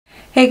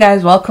Hey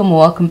guys,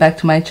 welcome back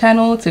to my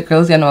channel. It's your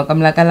girls and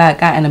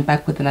I'm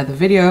back with another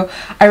video.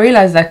 I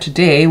realized that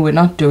today we're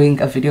not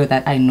doing a video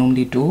that I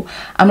normally do.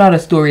 I'm not a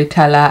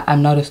storyteller,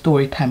 I'm not a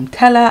story time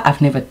teller. I've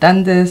never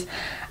done this,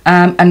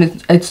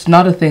 and it's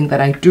not a thing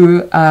that I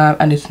do,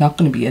 and it's not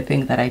going to be a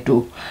thing that I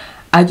do.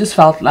 I just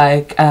felt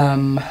like let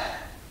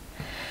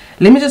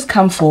me just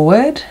come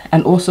forward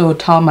and also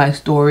tell my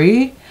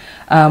story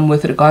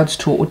with regards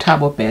to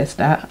Thabo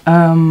Bester.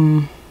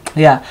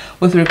 Yeah,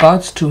 with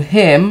regards to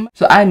him,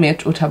 so I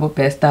met Thabo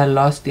Bester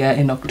last year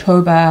in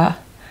October.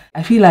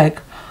 I feel like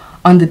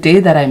on the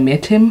day that I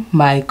met him,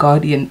 my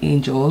guardian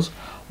angels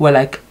were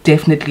like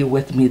definitely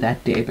with me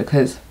that day,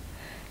 because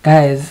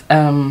guys,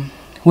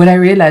 when I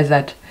realized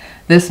that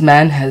this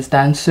man has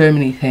done so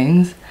many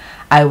things,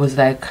 I was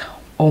like,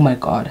 oh my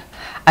god,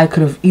 I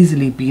could have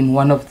easily been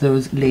one of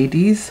those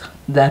ladies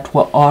that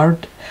were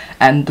odd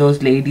and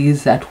those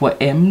ladies that were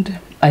emmed.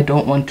 I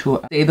don't want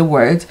to say the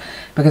words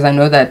because I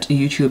know that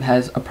YouTube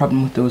has a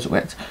problem with those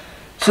words.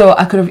 So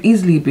I could have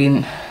easily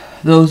been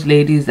those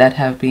ladies that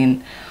have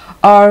been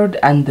odd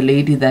and the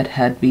lady that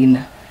had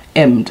been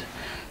emmed.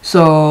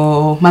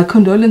 So my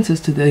condolences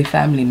to the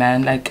family,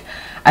 man. Like,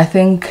 I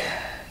think,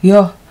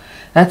 yo,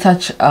 that's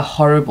such a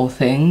horrible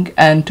thing.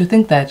 And to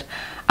think that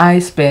I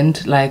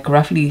spent like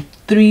roughly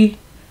 3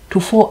 to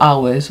 4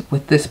 hours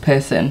with this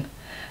person,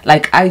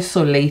 like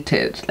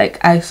isolated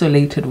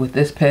with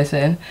this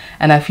person,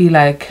 and I feel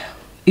like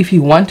if he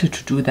wanted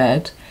to do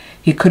that,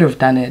 he could have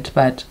done it.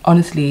 But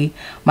honestly,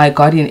 my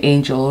guardian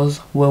angels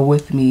were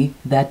with me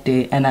that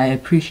day, and I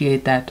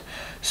appreciate that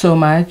so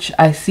much.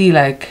 I see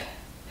like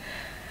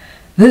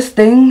this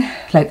thing,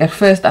 like at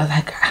first I was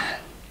like,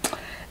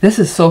 this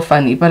is so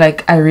funny, but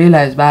like I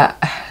realized that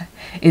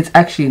it's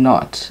actually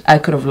not. I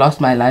could have lost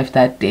my life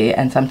that day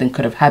and something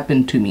could have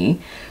happened to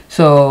me.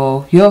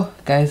 So yo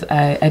guys,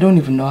 I don't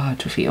even know how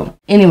to feel.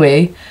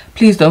 Anyway,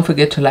 please don't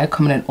forget to like,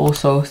 comment, and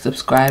also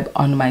subscribe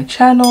on my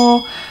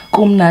channel.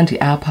 Nandi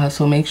apa,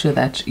 so make sure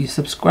that you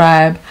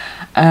subscribe.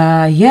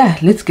 Yeah,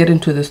 let's get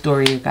into the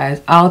story, you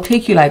guys. I'll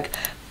take you like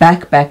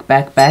back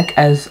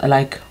as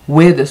like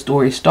where the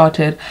story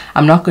started.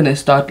 I'm not gonna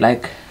start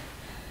like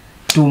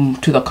to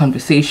the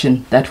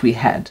conversation that we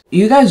had.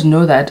 You guys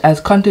know that as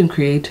content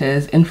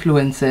creators,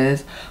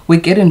 influencers, we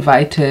get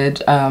invited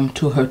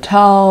to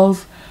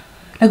hotels.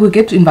 Like we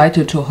get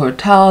invited to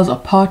hotels,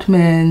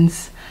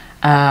 apartments,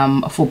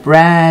 for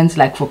brands,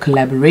 like for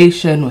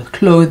collaboration with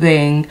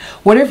clothing,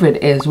 whatever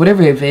it is,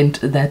 whatever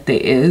event that there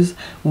is,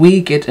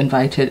 we get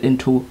invited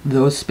into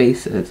those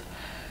spaces.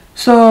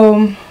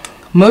 So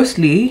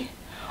mostly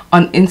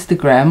on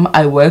Instagram,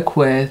 I work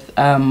with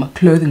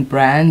clothing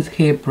brands,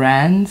 hair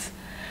brands,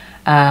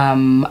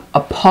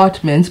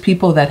 apartments,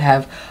 people that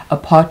have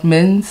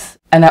apartments,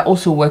 and I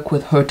also work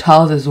with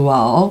hotels as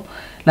well,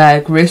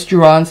 like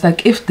restaurants.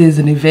 Like if there's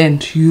an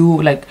event,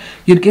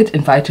 you'd get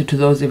invited to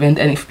those events,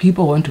 and if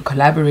people want to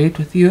collaborate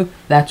with you,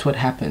 that's what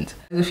happens.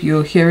 If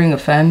you're hearing a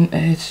fan,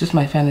 it's just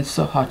my fan is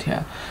so hot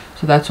here,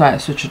 so that's why I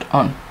switched it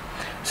on.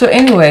 So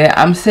anyway,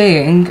 I'm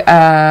saying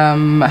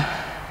yeah,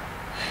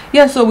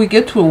 so we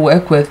get to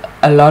work with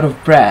a lot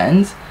of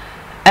brands,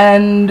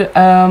 and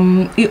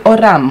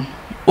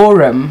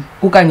Oram,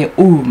 ukanye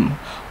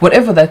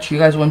whatever that you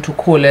guys want to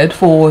call it,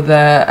 for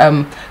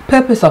the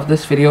purpose of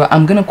this video,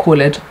 I'm gonna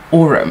call it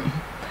Oram.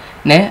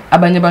 Ne,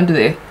 abanye bantu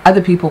there, other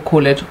people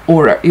call it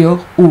Ora,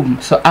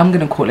 so I'm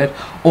gonna call it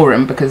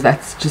Oram because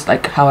that's just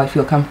like how I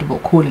feel comfortable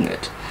calling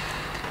it.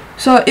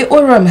 So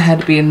Oram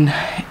had been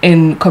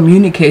in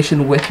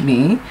communication with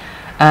me,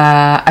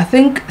 I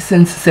think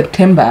since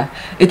September.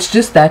 It's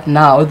just that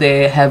now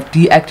they have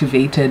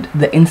deactivated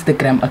the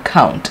Instagram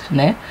account,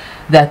 ne,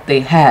 that they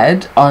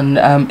had on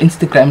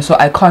Instagram, so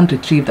I can't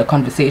retrieve the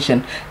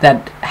conversation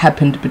that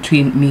happened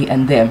between me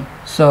and them.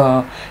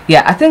 So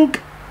yeah, I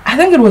think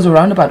it was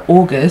around about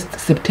August,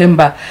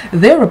 September,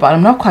 thereabout.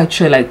 I'm not quite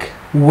sure like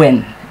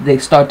when they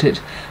started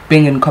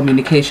being in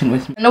communication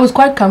with me, and I was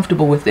quite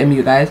comfortable with them,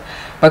 you guys,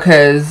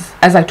 because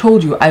as I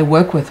told you, I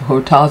work with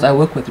hotels, I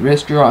work with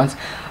restaurants,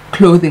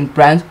 clothing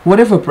brands,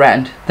 whatever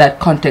brand that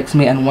contacts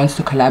me and wants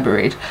to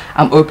collaborate,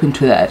 I'm open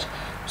to that.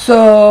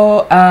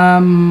 So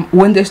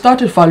when they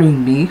started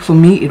following me, for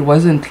me it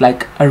wasn't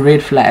like a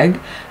red flag,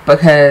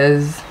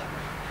 because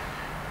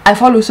I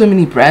follow so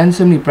many brands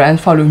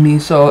follow me,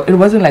 so it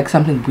wasn't like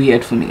something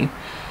weird for me.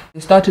 They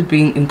started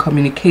being in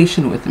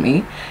communication with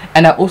me,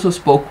 and I also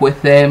spoke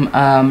with them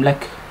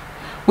like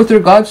with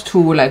regards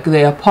to like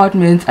their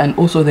apartments and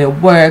also their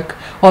work.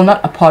 Well,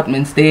 not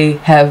apartments, they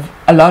have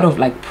a lot of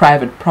like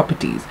private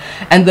properties,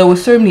 and there were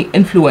so many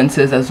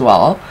influencers as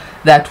well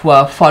that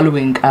were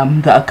following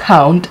the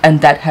account and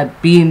that had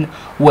been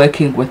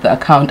working with the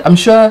account. I'm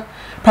sure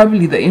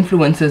probably the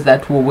influencers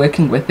that were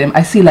working with them,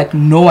 I see like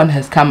no one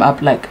has come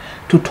up like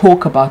to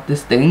talk about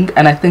this thing,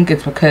 and I think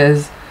it's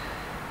because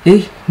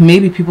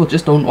maybe people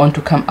just don't want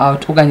to come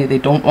out, or they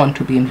don't want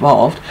to be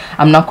involved.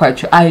 I'm not quite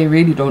sure, I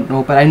really don't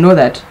know, but I know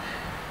that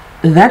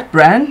that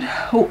brand,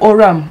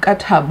 Oram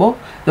Thabo,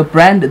 the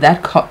brand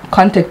that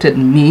contacted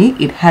me,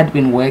 it had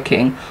been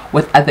working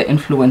with other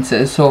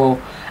influencers.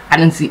 So I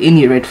didn't see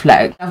any red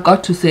flag. I've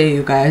got to say,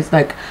 you guys,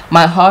 like,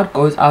 my heart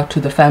goes out to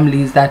the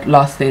families that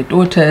lost their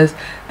daughters,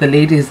 the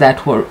ladies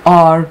that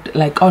are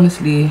like,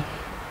 honestly,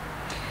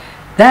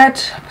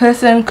 that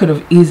person could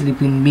have easily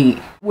been me.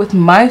 With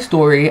my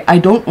story, I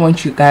don't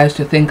want you guys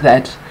to think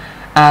that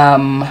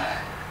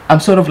I'm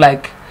sort of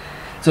like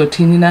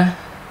Zotinina.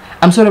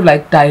 I'm sort of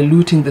like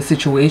diluting the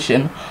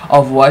situation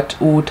of what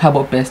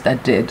Thabo Bester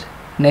did.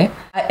 Ne?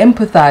 I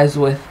empathize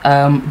with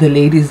the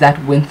ladies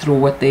that went through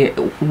what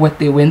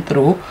they went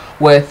through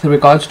with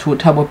regards to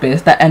Thabo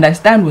Bester, and I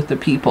stand with the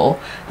people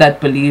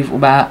that believe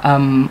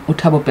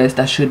Thabo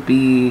Bester should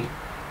be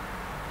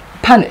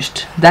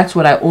punished. That's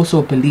what I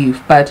also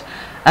believe. But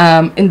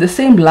in the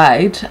same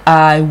light,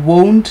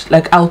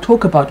 I'll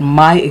talk about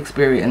my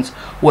experience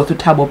with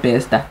Thabo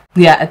Bester.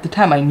 Yeah, at the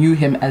time I knew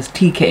him as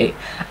TK.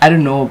 I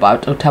don't know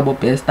about Thabo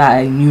Bester.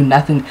 I knew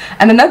nothing.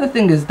 And another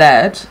thing is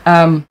that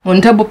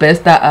when Thabo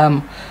Bester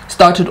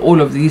started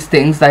all of these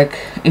things, like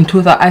in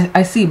 2000,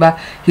 I see, but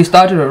he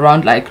started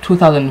around like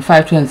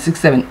 2005, 2006,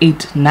 7,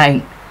 8,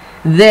 9.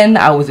 Then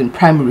I was in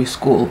primary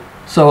school,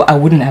 so I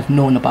wouldn't have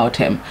known about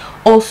him.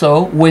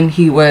 Also, when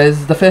he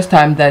was the first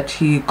time that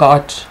he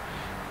got,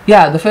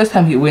 the first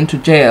time he went to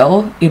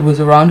jail, it was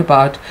around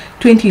about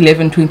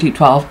 2011,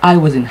 2012. I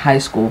was in high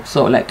school,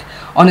 so like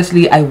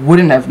honestly I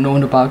wouldn't have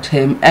known about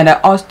him. And I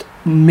asked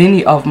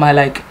many of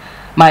my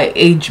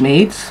age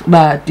mates,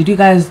 but did you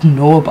guys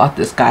know about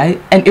this guy?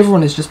 And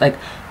everyone is just like,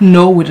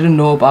 no, we didn't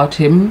know about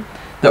him.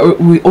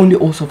 We're only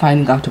also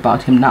finding out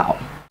about him now.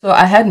 So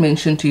I had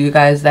mentioned to you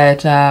guys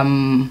that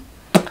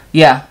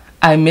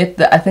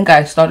I think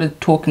I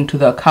started talking to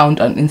the account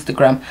on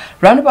Instagram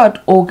around about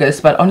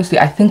August, but honestly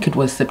I think it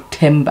was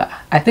September.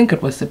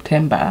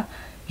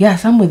 Yeah,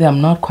 somewhere there,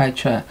 I'm not quite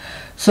sure.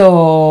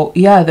 So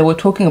yeah, they were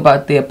talking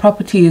about their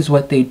properties,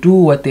 what they do,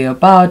 what they're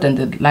about, and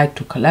they'd like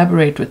to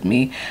collaborate with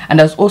me, and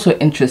I was also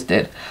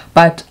interested,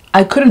 but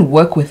I couldn't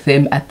work with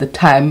them at the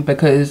time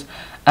because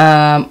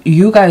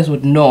you guys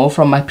would know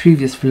from my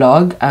previous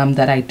vlog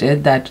that I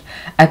did that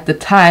at the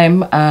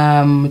time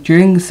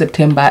during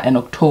September and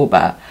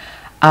October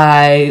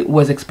I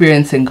was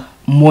experiencing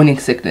morning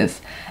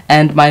sickness,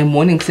 and my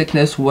morning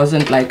sickness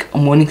wasn't like a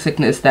morning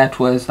sickness that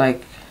was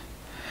like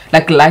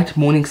light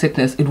morning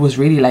sickness. It was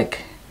really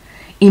like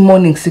a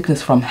morning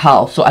sickness from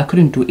hell. So I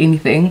couldn't do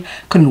anything,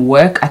 couldn't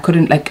work, I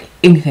couldn't like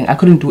anything, I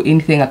couldn't do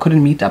anything, I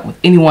couldn't meet up with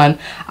anyone.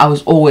 I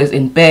was always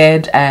in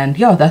bed, and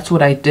yeah, that's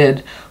what I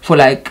did for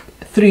like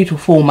 3 to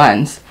 4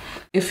 months.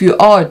 If you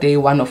are a day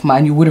one of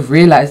mine, you would have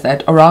realized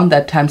that around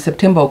that time,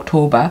 September,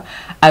 October,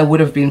 I would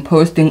have been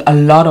posting a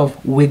lot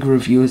of wig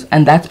reviews,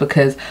 and that's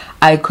because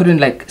I couldn't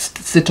like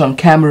sit on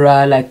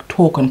camera, like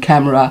talk on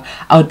camera.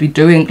 I would be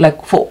doing like,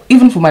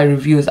 even for my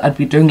reviews, I'd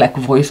be doing like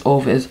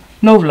voiceovers,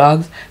 no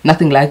vlogs,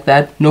 nothing like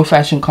that, no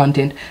fashion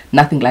content,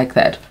 nothing like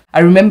that. I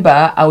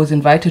remember I was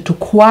invited to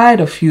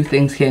quite a few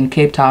things here in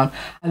Cape Town.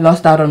 I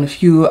lost out on a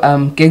few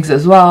gigs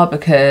as well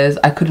because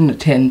I couldn't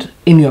attend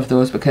any of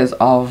those because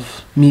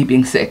of me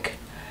being sick.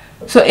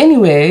 So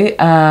anyway,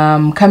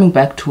 coming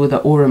back to the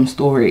Orem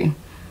story,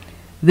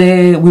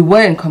 we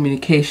were in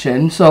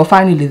communication. So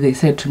finally they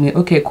said to me,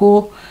 okay,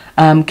 cool,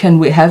 can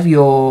we have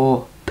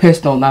your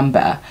personal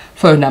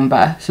phone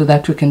number, so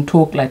that we can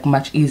talk like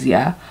much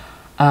easier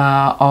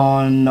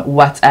on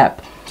WhatsApp.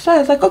 So I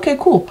was like, okay,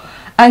 cool.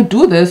 I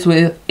do this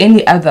with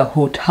any other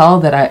hotel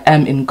that I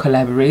am in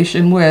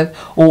collaboration with,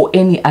 or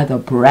any other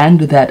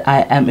brand that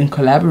I am in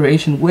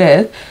collaboration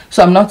with,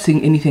 so I'm not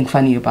seeing anything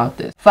funny about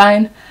this.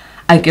 Fine,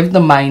 I give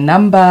them my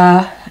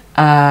number.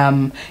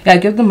 I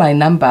give them my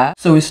number,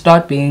 so we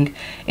start being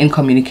in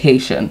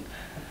communication.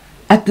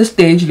 At this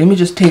stage, let me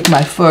just take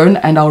my phone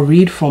and I'll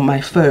read from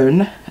my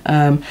phone,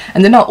 and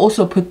then I'll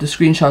also put the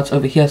screenshots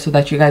over here so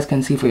that you guys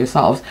can see for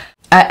yourselves.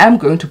 I am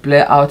going to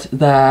blur out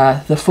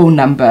the phone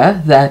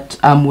number that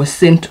was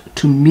sent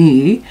to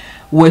me,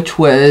 which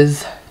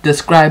was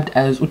described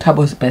as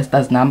Thabo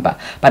Bester's number,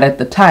 but at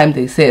the time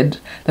they said,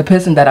 the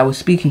person that I was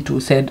speaking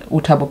to said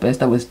Thabo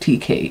Bester was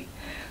TK.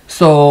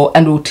 So,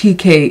 and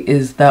TK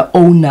is the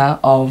owner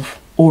of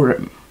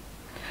Orem.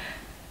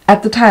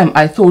 At the time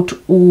I thought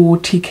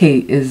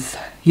TK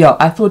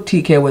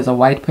was a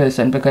white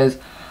person, because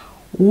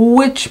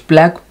which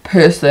black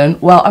person,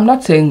 well, I'm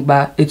not saying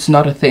but it's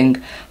not a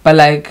thing, but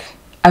like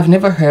I've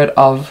never heard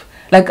of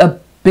like a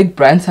big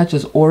brand such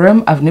as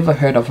Orem. I've never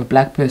heard of a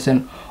black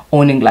person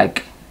owning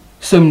like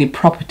so many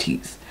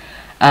properties.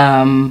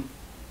 So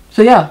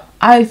yeah,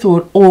 I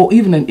thought, or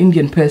even an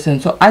Indian person,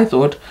 so I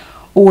thought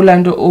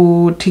Orlando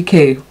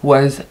TK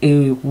was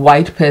a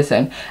white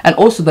person. And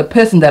also the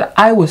person that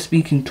I was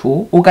speaking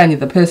to, Ogani,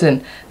 the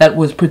person that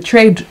was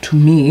portrayed to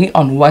me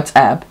on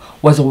WhatsApp,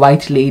 was a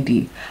white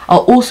lady. I'll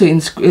also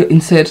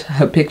insert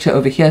her picture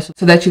over here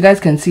so that you guys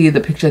can see the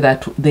picture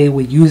that they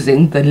were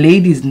using. The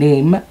lady's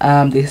name,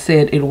 they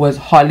said it was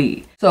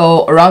Holly.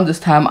 So around this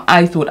time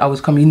I thought I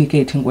was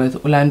communicating with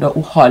Orlando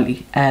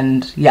Holly,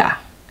 and yeah,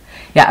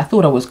 I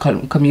thought I was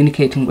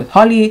communicating with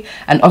Holly,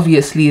 and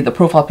obviously the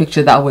profile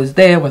picture that was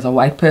there was a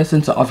white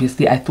person, so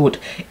obviously I thought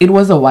it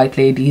was a white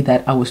lady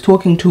that I was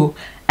talking to,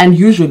 And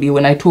usually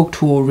when I talk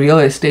to real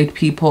estate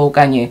people,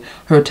 kanye,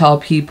 hotel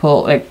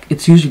people, like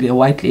it's usually a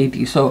white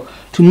lady. So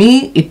to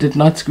me, it did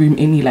not scream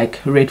any like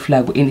red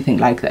flag or anything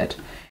like that.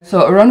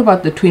 So around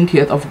about the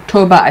 20th of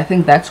October, I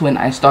think that's when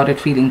I started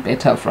feeling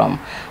better from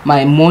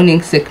my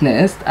morning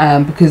sickness,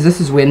 because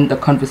this is when the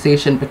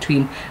conversation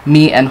between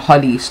me and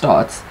Holly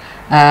starts.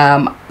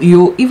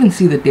 You'll even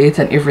see the dates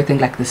and everything,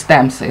 like the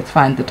stamps, it's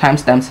fine, the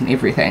timestamps and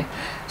everything.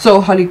 So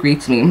Holly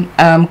greets me,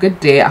 good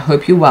day, I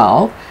hope you're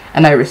well.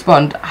 And I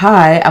respond,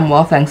 hi, I'm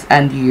well, thanks,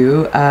 and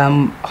you?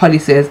 Holly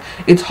says,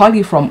 it's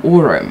Holly from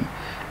Orem.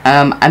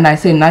 And I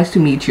say, nice to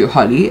meet you,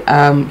 Holly.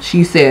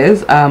 She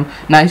says,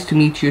 nice to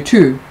meet you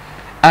too.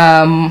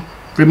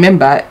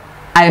 Remember,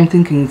 I am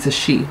thinking it's a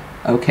she,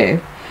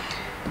 okay?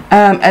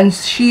 And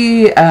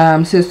she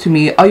says to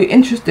me, are you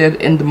interested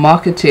in the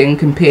marketing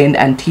campaign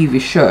and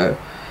TV show?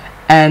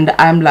 And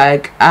I'm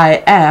like,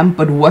 I am,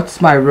 but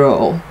what's my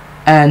role?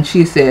 And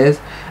she says,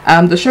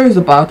 the show is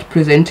about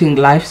presenting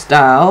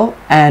lifestyle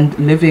and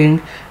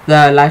living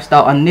the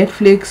lifestyle on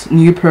Netflix,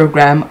 new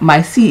program. My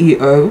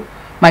CEO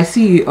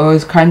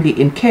is currently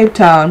in Cape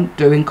Town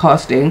doing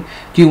casting.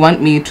 Do you want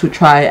me to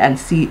try and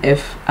see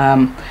if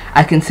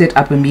I can set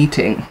up a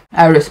meeting?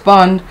 I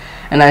respond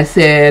and I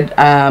said,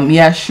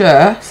 yeah,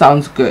 sure,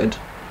 sounds good.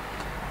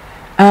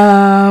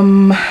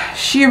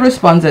 She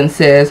responds and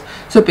says,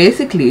 so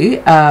basically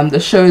the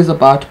show is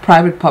about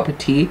private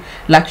property,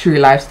 luxury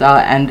lifestyle,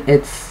 and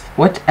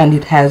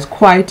it has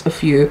quite a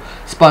few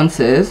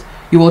sponsors.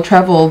 You will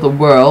travel the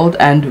world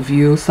and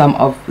view some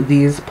of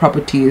these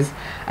properties,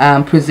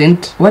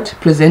 present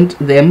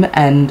them,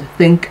 and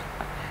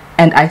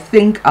I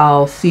think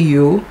I'll see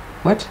you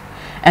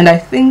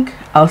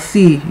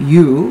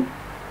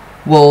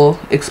will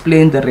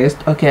explain the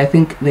rest. Okay, I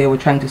think they were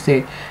trying to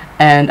say,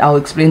 and I'll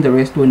explain the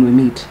rest when we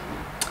meet.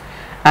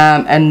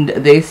 And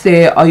they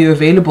say, are you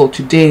available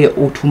today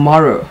or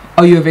tomorrow?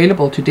 Are you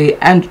available today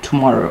and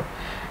tomorrow?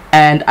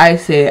 And I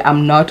say,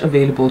 I'm not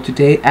available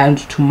today and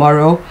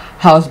tomorrow.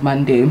 How's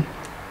Monday?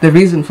 The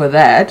reason for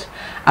that,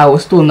 I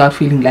was still not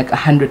feeling like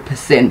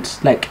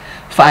 100%, like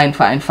fine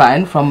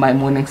from my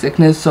morning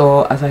sickness.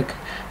 So I was like,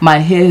 my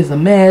hair is a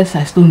mess,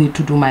 I still need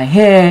to do my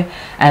hair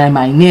and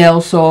my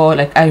nails, so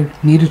like I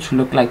needed to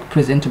look like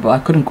presentable. I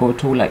couldn't go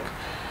to like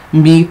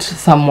meet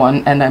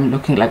someone and I'm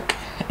looking like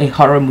a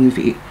horror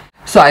movie.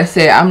 So I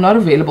say, I'm not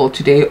available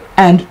today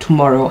and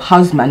tomorrow.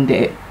 How's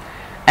Monday?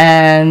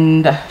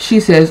 And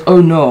she says,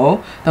 oh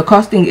no, the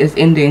casting is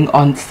ending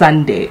on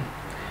Sunday.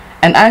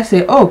 And I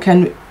say, oh,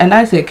 can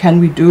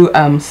we do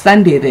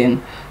Sunday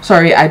then?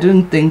 Sorry, I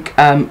didn't think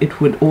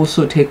it would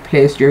also take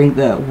place during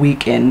the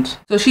weekend.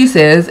 So she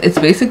says, it's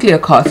basically a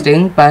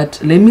casting, but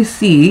let me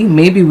see,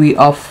 maybe we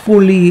are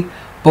fully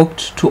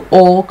booked to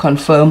all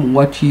confirm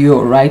what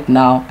you're right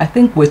now. I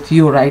think with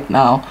you right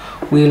now,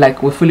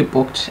 we're fully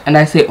booked. And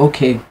I say,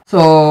 okay.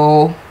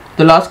 So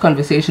the last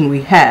conversation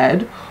we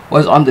had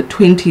was on the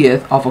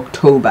 20th of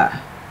October.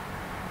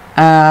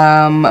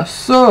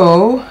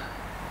 So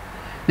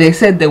they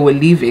said they were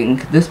leaving.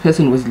 This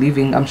person was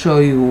leaving. I'm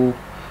sure you,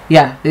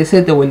 yeah, they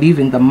said they were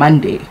leaving the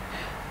Monday.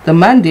 The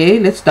Monday,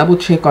 let's double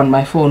check on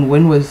my phone.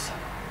 When was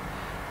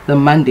the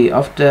Monday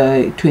of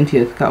the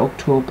 20th of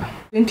October?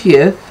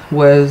 20th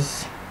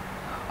was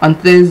on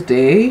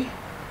Thursday,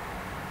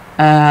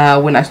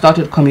 when I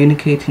started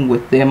communicating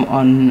with them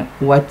on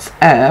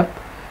WhatsApp.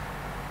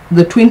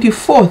 The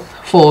 24th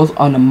falls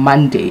on a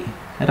Monday,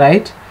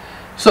 right?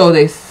 So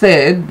they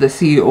said the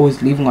CEO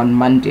is leaving on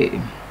Monday.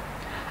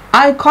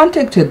 I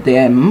contacted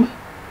them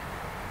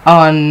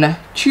on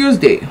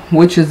Tuesday,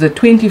 which is the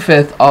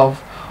 25th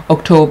of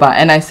October,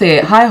 and I say,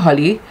 hi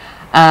Holly,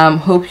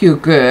 hope you're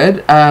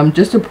good.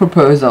 Just a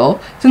proposal.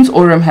 Since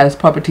Orem has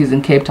properties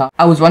in Cape Town,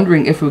 I was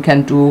wondering if we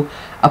can do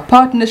a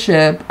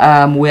partnership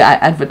where I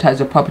advertise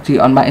your property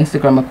on my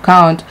Instagram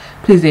account.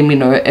 Please let me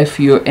know if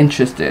you're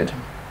interested.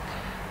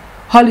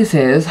 Holly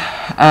says,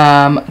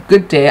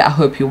 good day, I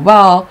hope you're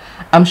well.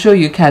 I'm sure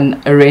you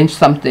can arrange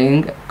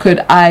something.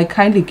 Could I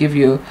kindly give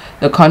you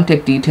the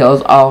contact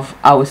details of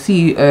our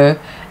CEO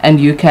and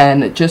you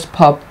can just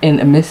pop in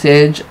a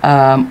message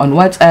on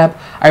WhatsApp?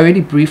 I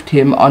already briefed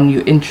him on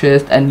your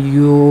interest and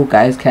you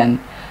guys can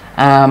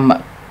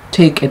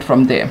take it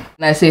from there.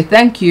 And I say,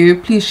 thank you,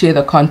 please share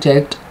the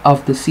contact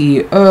of the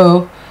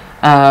CEO.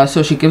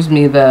 So she gives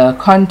me the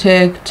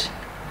contact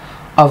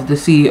of the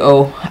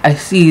CEO. I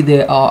see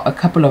there are a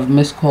couple of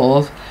missed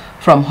calls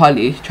from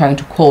Holly trying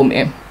to call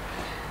me.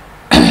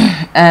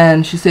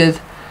 And she says,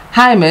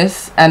 hi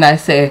miss, and I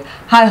say,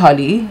 hi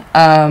Holly,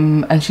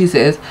 and she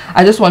says,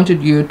 I just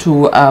wanted you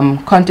to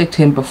contact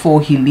him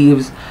before he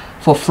leaves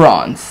for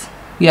France.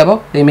 Yeah,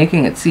 but they're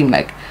making it seem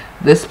like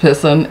this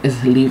person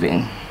is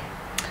leaving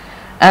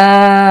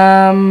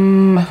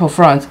for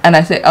France. And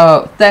I say,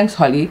 oh, thanks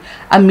Holly,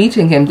 I'm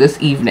meeting him this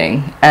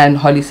evening. And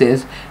Holly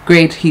says,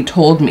 great, he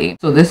told me.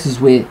 So this is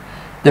where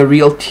the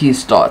real tea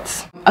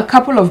starts. A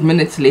couple of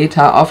minutes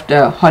later,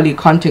 after Holly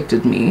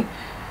contacted me,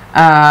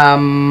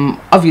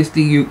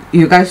 obviously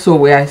you guys saw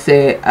where I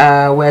said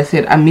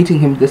I'm meeting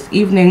him this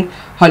evening.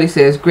 Holly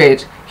says,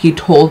 great, he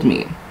told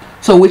me.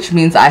 So which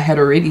means I had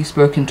already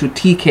spoken to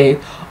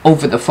TK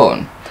over the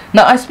phone.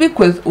 Now I speak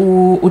with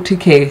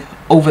TK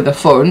over the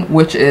phone,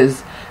 which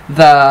is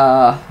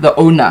the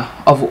owner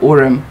of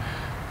Orem.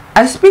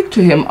 I speak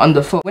to him on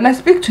the phone. When I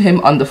speak to him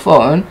on the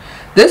phone,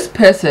 this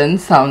person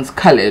sounds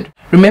colored.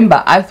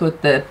 Remember, I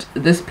thought that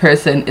this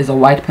person is a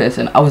white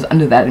person. I was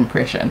under that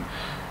impression.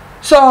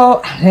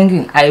 So I'm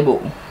thinking,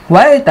 Aibo,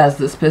 why does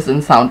this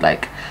person sound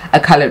like a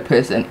colored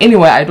person?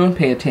 Anyway, I don't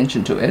pay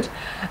attention to it.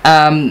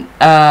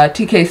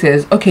 TK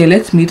says, okay,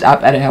 let's meet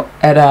up at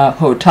a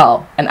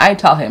hotel. And I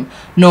tell him,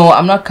 no,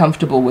 I'm not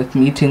comfortable with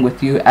meeting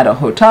with you at a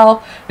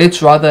hotel.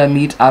 Let's rather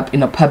meet up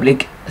in a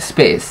public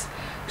space.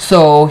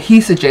 So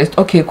he suggests,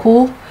 okay,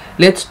 cool,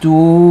 let's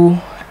do,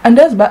 and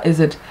is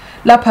it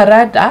La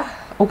Parada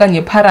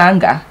okanye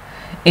Paranga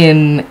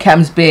in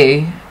Camps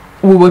Bay.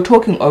 We were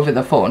talking over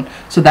the phone,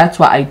 so that's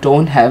why I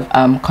don't have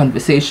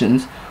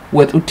conversations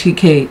with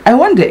UTK. I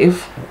wonder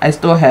if I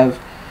still have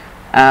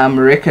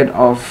record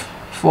of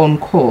phone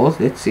calls.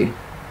 Let's see.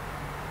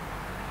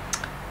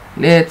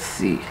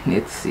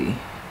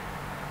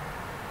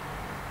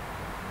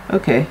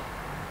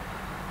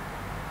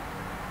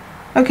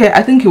 Okay,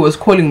 I think he was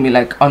calling me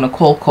like on a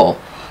call.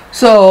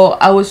 So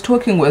I was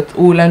talking with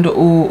Ulando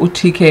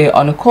UTK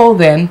on a call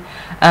then.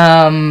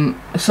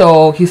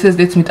 So he says,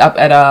 let's meet up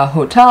at a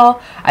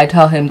hotel. I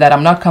tell him that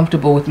I'm not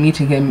comfortable with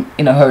meeting him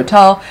in a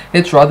hotel.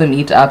 Let's rather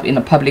meet up in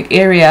a public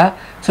area.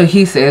 So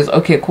he says,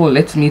 okay, cool,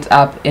 let's meet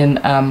up in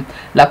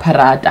La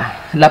Parada,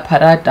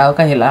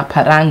 okay, La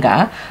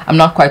Paranga. I'm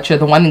not quite sure.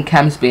 The one in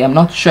Camps Bay, I'm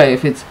not sure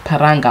if it's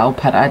Paranga or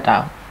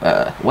Parada,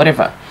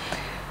 whatever.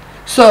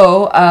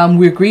 So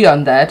we agree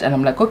on that, and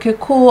I'm like, okay,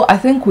 cool. I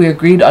think we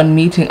agreed on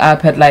meeting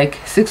up at like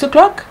 6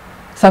 o'clock,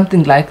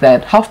 something like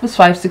that.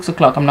 5:30, 6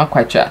 o'clock, I'm not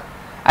quite sure.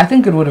 I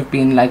think it would have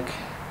been like,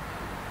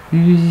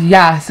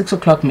 yeah, 6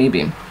 o'clock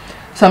maybe.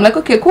 So I'm like,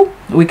 okay, cool,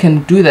 we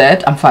can do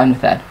that. I'm fine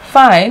with that.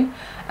 Fine.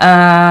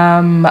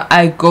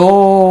 I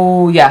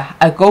go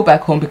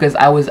back home because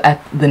I was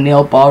at the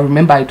nail bar.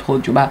 Remember I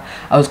told you about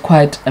I was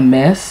quite a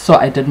mess, so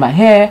I did my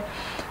hair,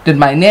 did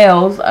my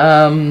nails.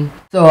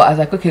 So I was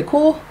like, okay,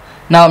 cool,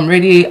 now I'm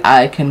ready,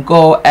 I can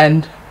go.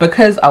 And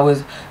because I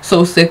was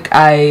so sick,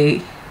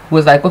 I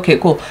was like, okay,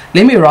 cool,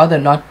 let me rather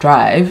not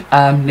drive,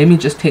 let me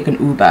just take an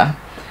Uber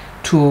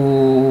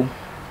to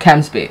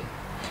Camps Bay.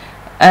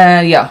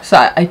 Yeah,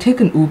 so I take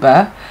an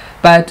Uber.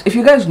 But if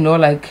you guys know,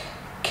 like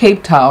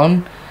Cape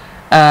Town,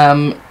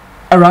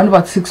 around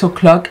about 6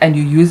 o'clock and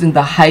you're using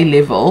the high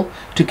level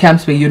to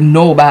Camps Bay, you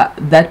know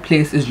that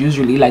place is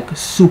usually like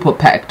super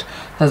packed. So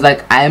I was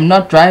like, I am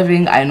not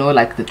driving, I know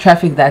like the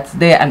traffic that's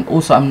there, and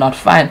also I'm not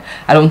fine,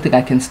 I don't think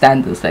I can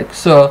stand this, like,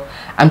 so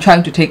I'm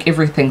trying to take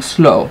everything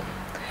slow.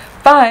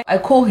 Fine. I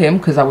call him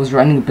because I was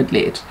running a bit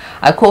late.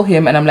 I call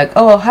him and I'm like,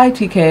 oh, hi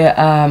TK,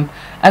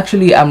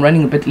 actually I'm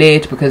running a bit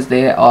late because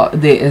there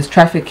is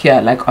traffic here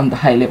like on the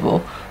high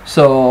level,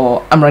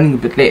 so I'm running a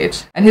bit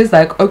late. And he's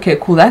like, okay,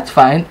 cool, that's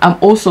fine. I'm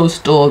also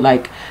still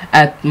like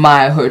at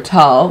my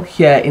hotel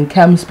here in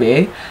Camps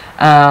Bay.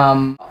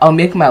 I'll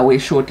make my way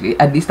shortly.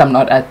 At least I'm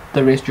not at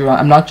the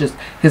restaurant. I'm not just,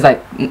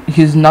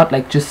 he's not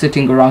like just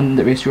sitting around in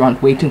the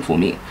restaurant waiting for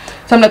me.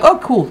 So I'm like, oh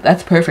cool,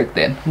 that's perfect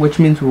then, which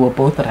means we were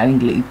both running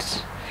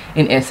late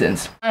in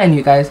essence. And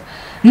you guys,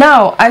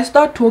 now I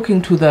start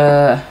talking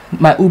to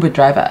my Uber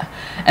driver,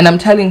 and I'm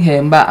telling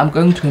him that I'm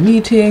going to a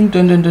meeting,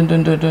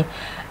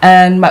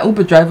 and my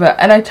Uber driver,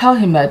 and I tell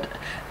him that,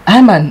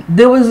 hey man,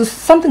 there was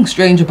something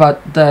strange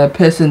about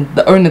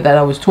the owner that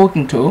I was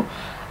talking to.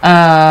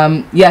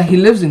 Yeah, he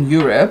lives in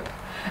Europe,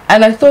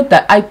 and I thought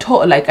that I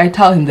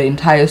tell him the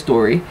entire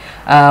story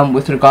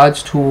with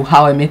regards to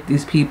how I met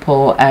these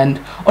people and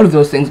all of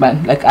those things,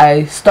 man. Like,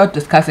 I start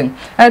discussing,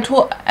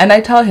 and I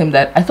tell him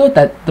that I thought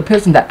that the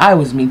person that I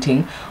was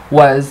meeting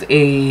was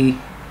a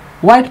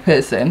white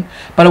person,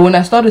 but when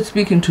I started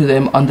speaking to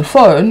them on the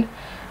phone,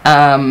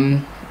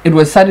 it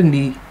was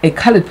suddenly a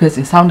colored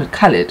person, sounded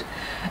colored.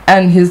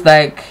 And he's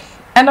like,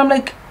 and I'm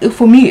like,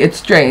 for me it's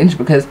strange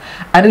because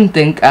I didn't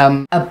think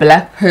a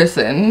black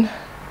person,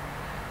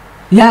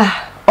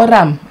 yeah,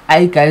 Oram,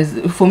 guys,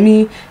 for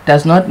me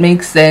does not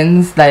make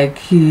sense.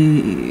 Like,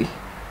 I'm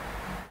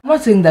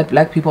not saying that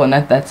black people are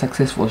not that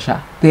successful,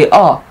 Sha. They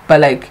are, but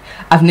like,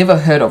 I've never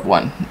heard of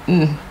one.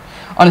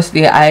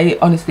 Honestly,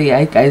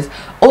 guys.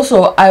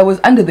 Also, I was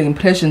under the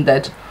impression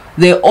that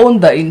they own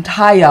the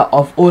entire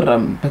of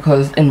Orem,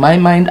 because in my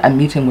mind I'm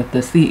meeting with the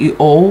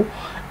CEO,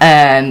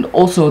 and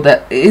also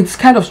that it's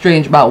kind of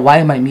strange about why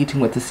am I meeting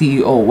with the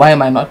CEO, why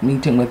am I not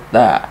meeting with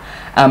the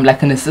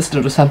like an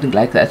assistant or something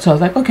like that. So I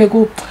was like, okay,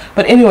 cool.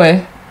 But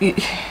anyway, you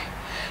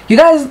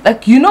guys,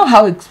 like, you know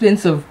how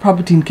expensive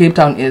property in Cape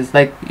Town is.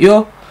 Like,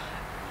 you're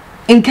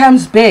in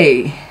Camps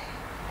Bay,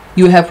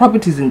 you have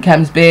properties in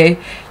Camps Bay,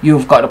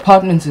 you've got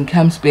apartments in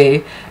Camps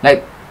Bay.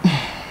 Like,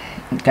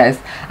 guys,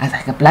 as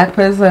like a black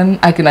person,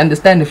 I can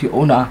understand if you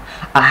own a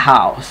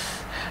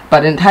house,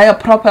 but entire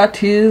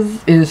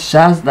properties is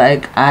just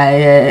like,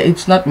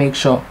 it's not make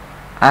sure.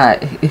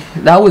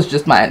 That was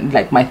just my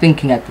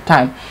thinking at the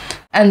time.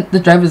 And the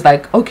driver's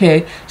like,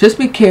 okay, just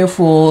be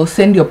careful,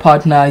 send your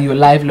partner your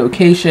live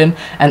location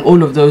and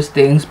all of those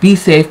things, be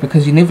safe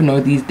because you never know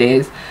these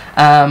days,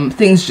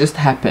 things just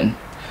happen.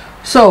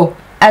 So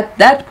at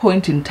that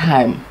point in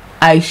time,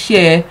 I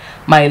share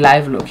my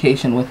live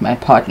location with my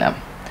partner,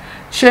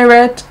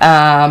 share it,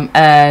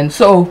 and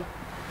so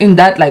in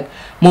that like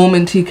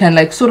moment he can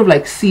like sort of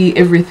like see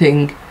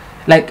everything,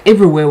 like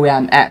everywhere where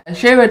I'm at. I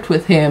share it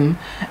with him,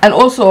 and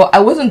also I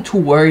wasn't too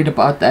worried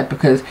about that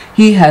because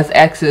he has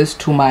access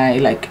to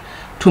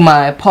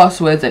my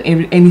passwords and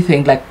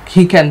anything. Like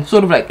he can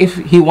sort of like, if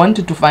he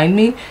wanted to find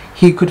me,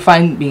 he could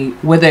find me,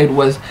 whether it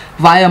was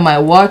via my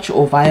watch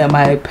or via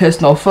my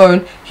personal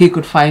phone, he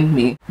could find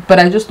me. But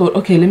I just thought,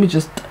 okay, let me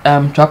just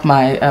drop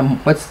my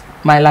what's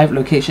my live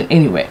location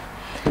anyway.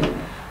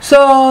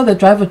 So the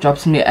driver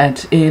drops me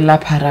at La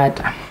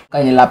Parada,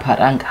 La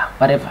Paranga,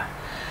 whatever.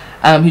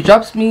 He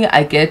drops me,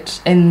 I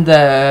get in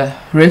the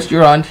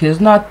restaurant,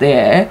 he's not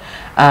there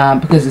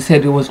because he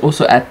said he was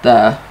also at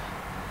the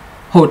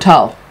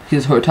hotel,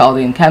 his hotel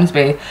in Camps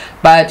Bay,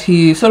 but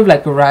he sort of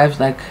like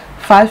arrives like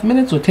 5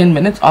 minutes or 10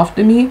 minutes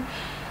after me.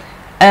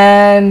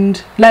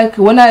 And like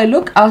when I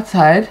look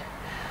outside,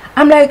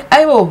 I'm like,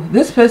 oh,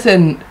 this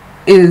person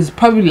is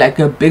probably like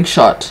a big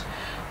shot,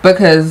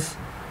 because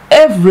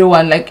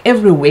everyone, like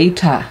every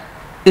waiter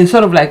is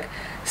sort of like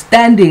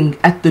standing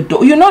at the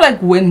door, you know,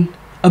 like when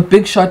a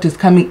big shot is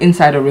coming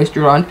inside a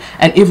restaurant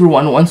and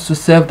everyone wants to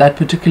serve that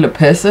particular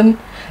person.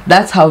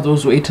 That's how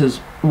those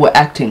waiters were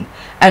acting.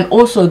 And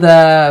also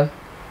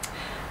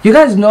you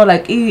guys know,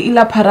 like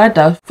La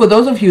Parada, for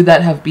those of you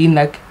that have been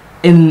like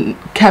in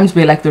Camps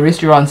Bay, like the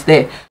restaurants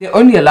there, they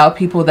only allow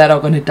people that are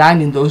going to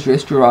dine in those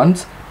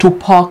restaurants to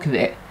park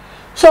there.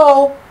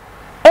 So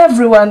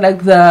everyone,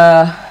 like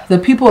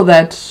the people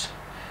that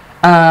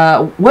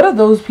what are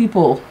those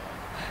people?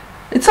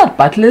 It's not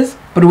butlers,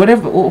 but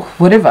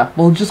whatever,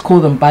 we'll just call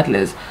them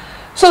butlers.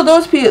 So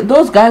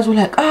those guys were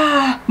like,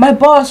 my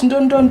boss,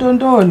 don't.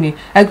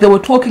 Like they were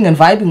talking and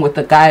vibing with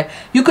the guy.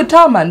 You could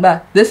tell, man,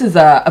 but this is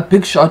a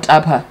big shot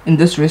upper in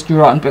this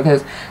restaurant,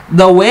 because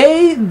the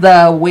way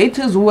the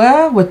waiters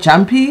were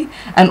jumpy,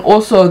 and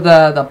also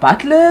the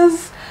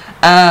butlers,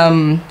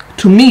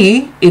 to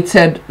me it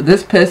said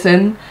this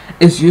person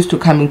is used to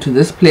coming to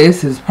this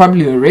place, is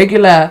probably a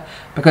regular,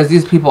 because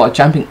these people are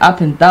jumping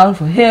up and down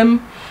for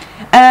him.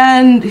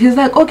 And he's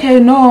like, okay,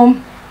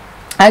 no,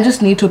 I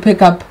just need to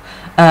pick up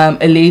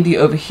a lady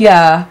over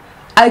here.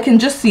 I can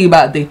just see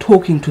about they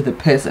talking to the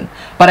person,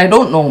 but I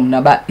don't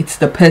know, but it's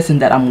the person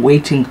that I'm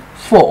waiting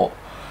for.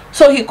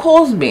 So he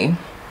calls me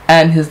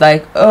and he's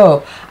like,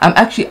 oh, I'm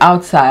actually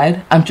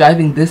outside, I'm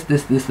driving this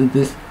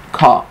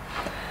car.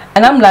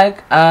 And I'm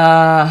like,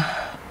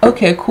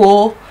 okay,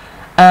 cool.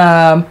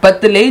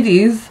 But the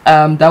ladies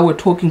that were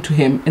talking to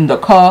him in the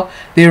car,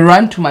 they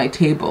run to my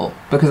table,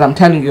 because I'm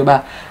telling you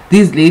about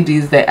these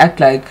ladies, they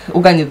act like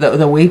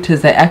the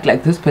waiters, they act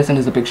like this person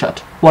is a big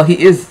shot. Well, he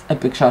is a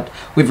big shot,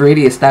 we've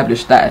already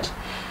established that.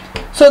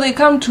 So they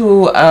come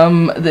to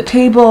the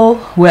table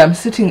where I'm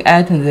sitting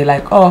at, and they're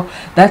like, oh,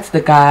 that's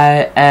the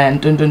guy,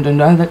 and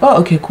I'm like, oh,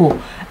 okay, cool.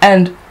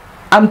 And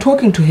I'm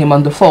talking to him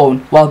on the phone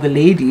while the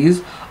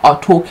ladies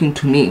are talking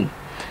to me.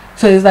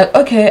 So he's like,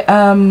 okay,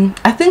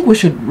 I think we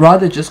should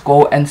rather just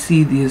go and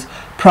see these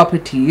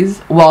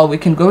properties. Well, we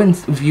can go and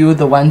view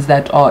the ones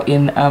that are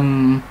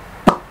in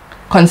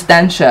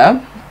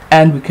Constantia,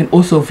 and we can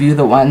also view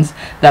the ones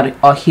that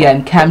are here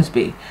in Camps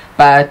Bay.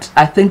 But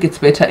I think it's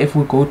better if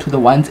we go to the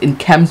ones in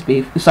Camps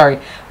Bay. Sorry,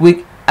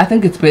 I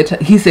think it's better.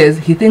 He says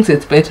he thinks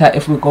it's better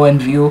if we go and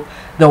view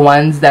the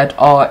ones that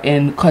are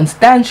in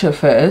Constantia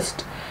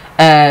first,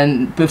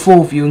 and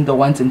before viewing the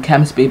ones in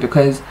Camps Bay,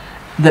 because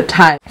the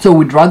time. So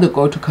we'd rather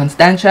go to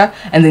Constantia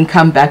and then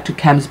come back to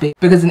Camps Bay,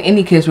 because in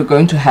any case we're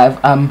going to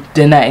have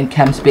dinner in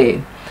Camps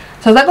Bay.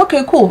 So I was like,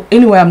 okay, cool.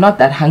 Anyway, I'm not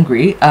that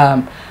hungry.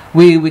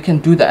 We can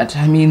do that.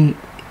 I mean,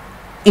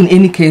 in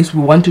any case,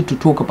 we wanted to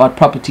talk about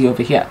property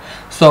over here.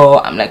 So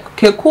I'm like,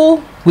 okay,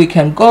 cool, we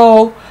can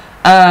go.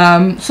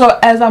 So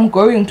as I'm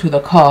going to the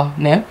car,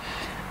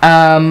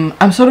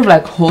 I'm sort of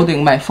like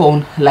holding my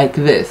phone like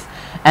this,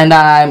 and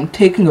I'm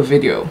taking a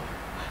video,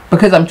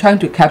 because I'm trying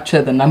to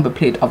capture the number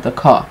plate of the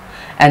car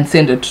and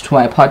send it to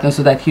my partner,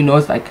 so that he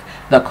knows like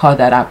the car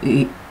that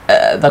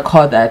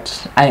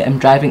I am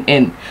driving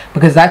in,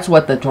 because that's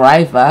what the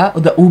driver,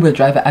 or the Uber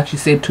driver, actually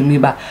said to me.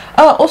 But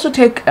also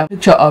take a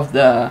picture of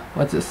the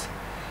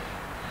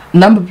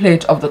number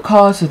plate of the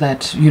car, so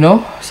that, you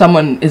know,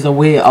 someone is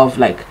aware of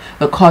like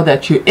the car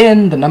that you're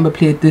in, the number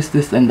plate,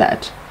 this and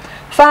that.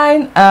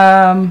 Fine.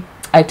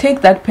 I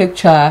take that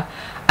picture,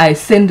 I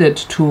send it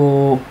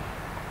to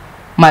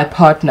my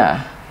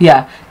partner.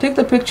 Yeah, take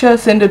the picture,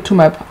 send it to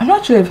my, I'm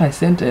not sure if I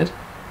sent it.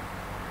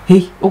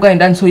 Hey, okay,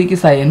 and then so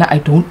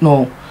I don't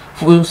know,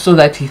 so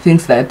that he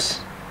thinks that,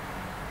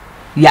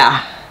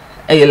 yeah,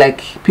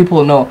 like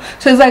people know.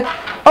 So it's like,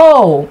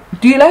 oh,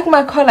 do you like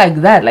my car like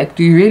that? Like,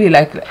 do you really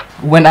like,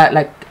 when I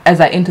like,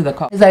 as I enter the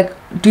car, it's like,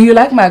 do you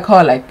like my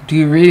car? Like, do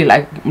you really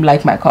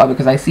like my car?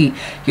 Because I see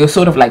you're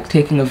sort of like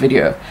taking a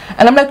video.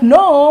 And I'm like,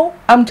 no,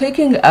 I'm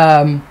taking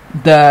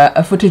the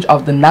footage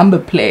of the number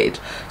plate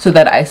so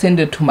that I send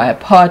it to my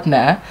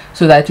partner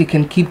so that he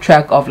can keep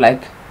track of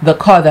like the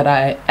car that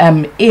I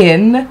am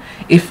in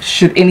if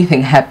should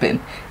anything happen.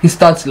 He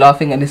starts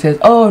laughing and he says,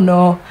 oh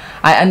no,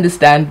 I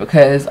understand,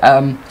 because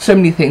so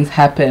many things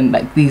happen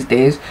like these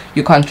days,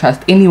 you can't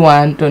trust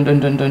anyone.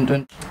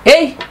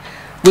 Hey,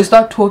 we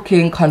start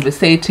talking,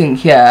 conversating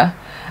here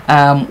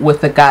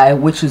with the guy,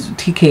 which is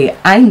TK.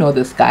 I know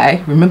this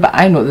guy, remember,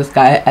 I know this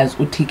guy as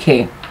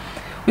UTK.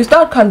 We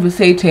start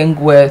conversating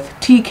with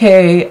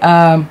TK.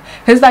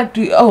 He's like,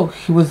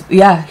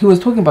 he was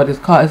talking about his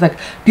car. It's like,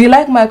 do you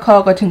like my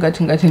car?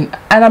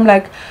 And I'm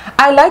like,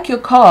 I like your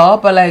car,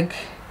 but like,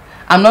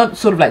 I'm not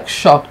sort of like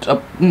shocked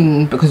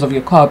because of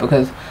your car,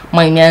 because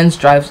my man's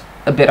drives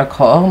a better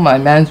car. My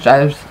man's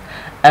drives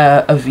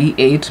a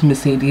V8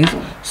 Mercedes,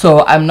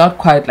 so I'm not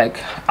quite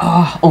like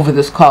over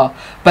this car,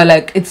 but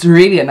like it's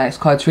really a nice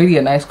car. It's really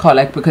a nice car,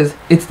 like, because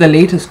it's the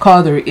latest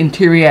car. The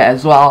interior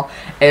as well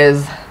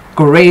is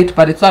great,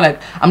 but it's not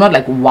like, I'm not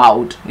like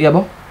wowed,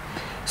 yeah.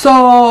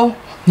 So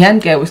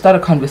yeah, we start a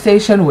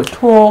conversation, we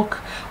talk,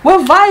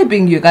 we're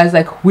vibing, you guys,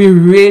 like we're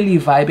really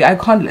vibing. I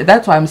can't,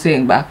 that's why I'm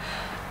saying, but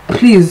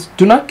please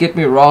do not get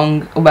me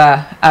wrong,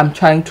 but I'm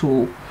trying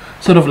to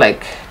sort of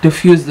like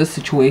diffuse this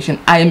situation.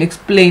 I am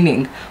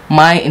explaining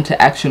my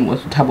interaction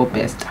with Thabo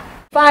Bester.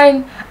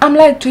 Fine, I'm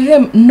like to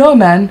him, no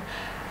man,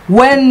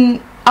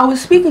 when I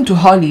was speaking to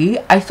Holly,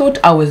 I thought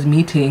I was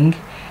meeting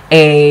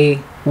a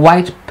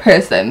white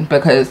person,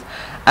 because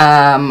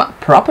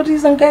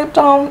properties in Cape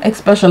Town,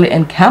 especially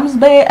in Camps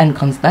Bay and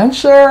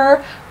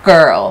Constantia,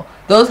 girl,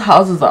 those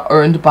houses are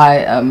owned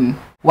by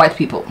white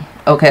people,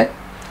 okay,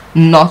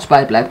 not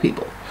by black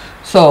people.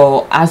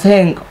 So I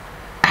think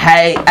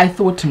I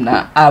thought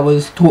I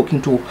was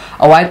talking to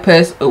a white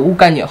person.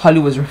 Holly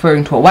was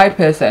referring to a white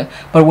person,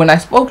 but when I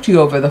spoke to you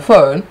over the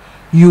phone,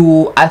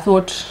 I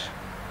thought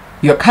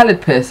you're a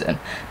colored person.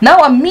 Now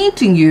I'm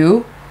meeting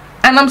you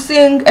and I'm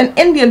seeing an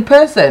Indian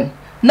person.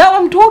 Now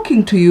I'm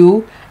talking to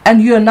you and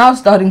you're now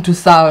starting to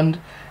sound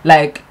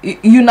like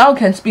you now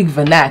can speak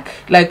vernac.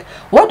 Like,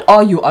 what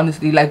are you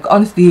honestly? Like,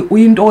 honestly,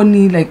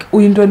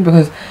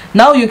 because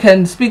now you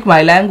can speak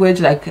my language,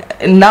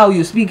 like, and now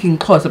you're speaking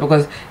Xhosa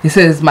because he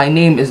says my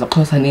name is a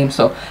Xhosa name.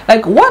 So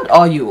like, what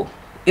are you?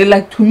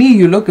 Like, to me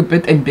you look a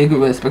bit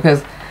ambiguous,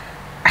 because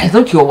I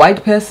thought you're a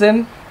white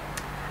person,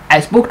 I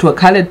spoke to a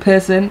colored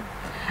person,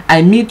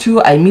 I meet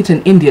you, I meet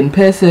an Indian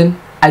person,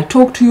 I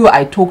talk to you,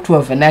 I talk to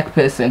a vernac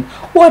person.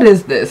 What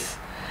is this?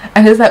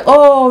 And he's like,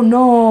 oh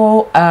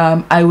no,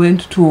 I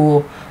went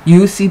to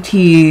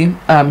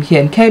UCT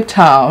here in Cape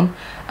Town.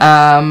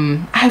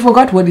 I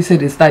forgot what he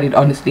said he studied,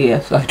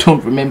 honestly, so I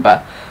don't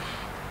remember.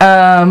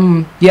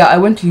 Yeah, I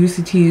went to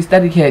UCT,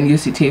 studied here in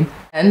UCT,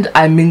 and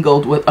I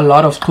mingled with a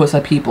lot of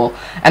Xhosa people,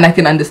 and I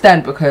can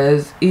understand,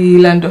 because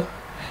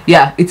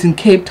yeah, it's in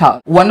Cape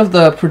Town. One of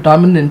the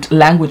predominant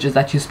languages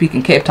that you speak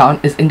in Cape Town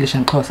is English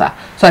and Xhosa,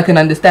 so I can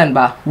understand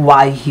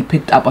why he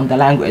picked up on the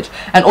language.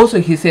 And also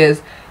he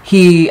says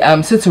he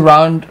sits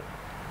around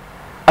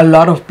a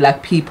lot of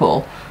black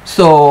people,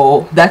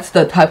 so that's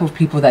the type of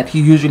people that he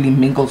usually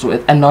mingles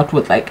with, and not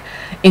with like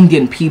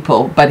Indian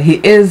people. But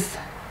he is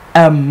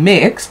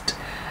mixed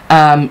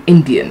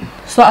Indian.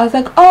 So I was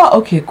like, oh,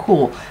 okay,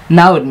 cool,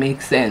 now it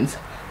makes sense.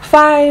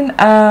 Fine.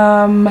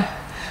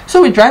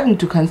 So we're driving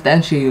to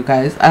Constantia, you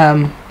guys,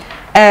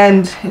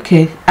 and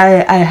okay,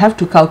 I have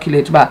to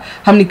calculate about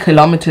how many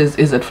kilometers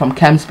is it from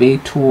Camps Bay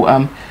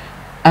to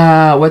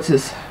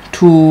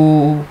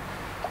to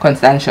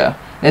Constantia.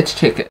 Let's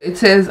check it. It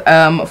says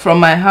from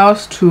my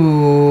house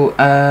to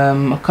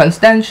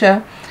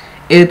Constantia,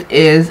 it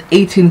is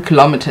 18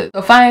 kilometers.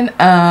 So fine,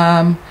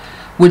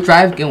 we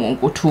drive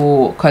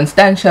to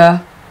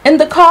Constantia. In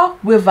the car,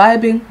 we're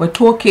vibing, we're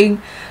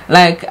talking,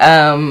 like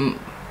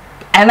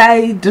and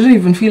I didn't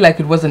even feel like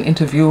it was an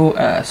interview,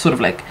 sort of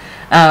like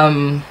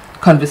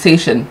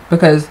conversation,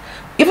 because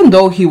even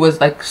though he was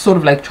like sort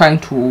of like trying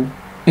to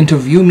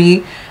interview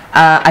me,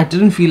 I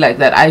didn't feel like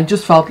that. I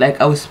just felt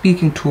like I was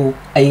speaking to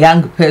a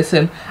young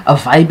person, a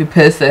vibey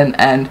person,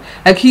 and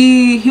like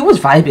he was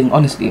vibing,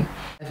 honestly.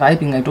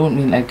 Vibing, I don't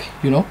mean like,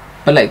 you know,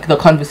 but like the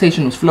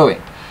conversation was flowing.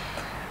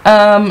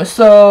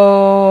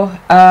 So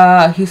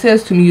he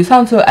says to me, you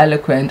sound so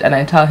eloquent, and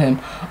I tell him,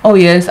 oh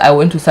yes, I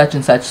went to such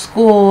and such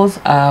schools.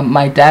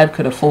 My dad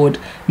could afford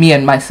me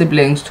and my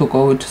siblings to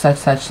go to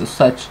such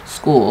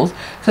schools.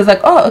 So it's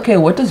like, oh okay,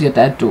 what does your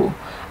dad do?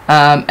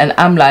 And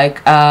I'm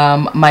like,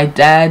 my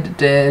dad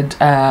did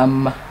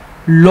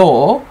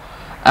law.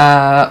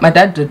 My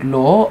dad did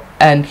law,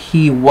 and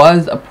he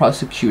was a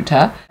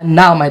prosecutor, and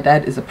now my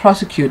dad is a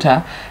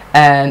prosecutor,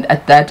 and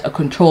at that a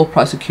control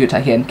prosecutor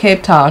here in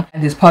Cape Town,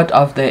 and he's part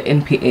of the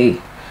NPA.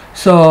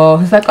 So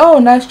he's like, oh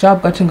nice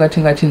job, gatching.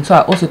 So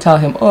I also tell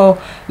him, oh,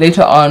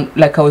 later on,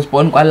 like, I was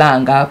born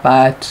Kwalanga,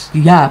 but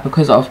yeah,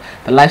 because of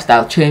the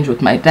lifestyle change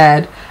with my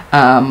dad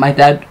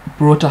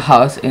brought a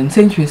house in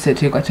Century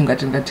City,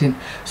 gatching.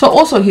 So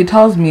also he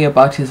tells me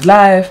about his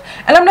life,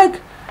 and I'm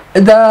like,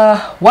 the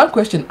one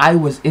question I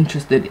was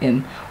interested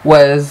in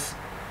was,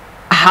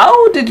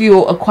 how did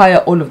you acquire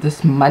all of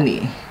this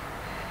money?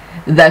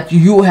 that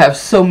you have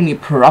so many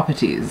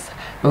properties,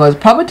 because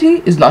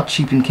property is not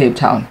cheap in Cape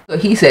Town. So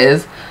he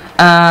says,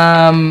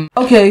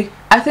 okay,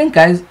 I think,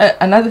 guys,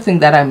 another thing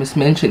that I must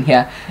mention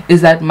here is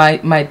that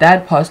my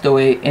dad passed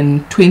away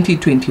in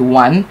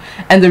 2021,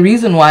 and the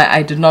reason why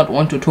I did not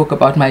want to talk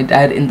about my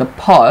dad in the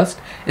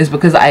past is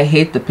because I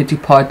hate the pity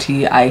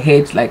party. I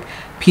hate like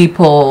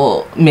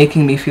people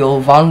making me feel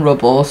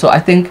vulnerable. So I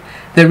think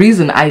the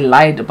reason I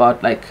lied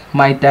about like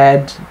my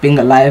dad being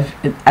alive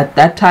at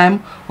that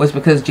time was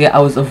because I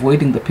was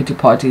avoiding the pity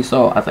party.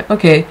 So I was like,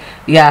 okay,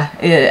 yeah,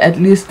 at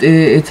least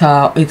it's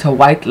a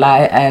white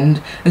lie, and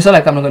it's not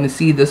like I'm not going to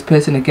see this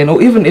person again,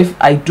 or even if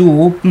I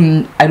do,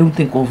 I don't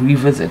think we'll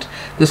revisit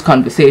this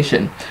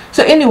conversation.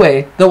 So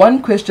anyway, the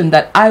one question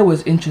that I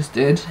was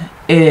interested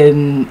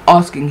in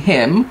asking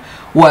him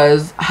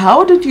was,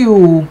 how did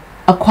you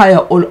acquire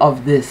all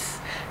of this,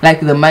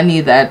 like the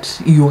money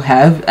that you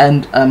have,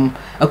 and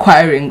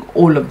acquiring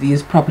all of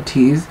these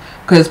properties?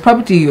 Because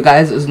property, you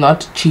guys, is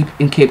not cheap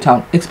in Cape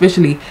Town,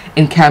 especially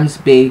in Camps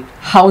Bay.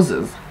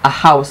 Houses, a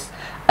house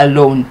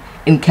alone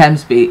in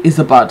Camps Bay is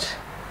about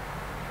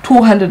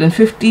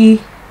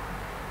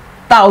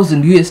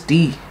 250,000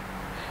 USD.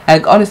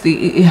 Like,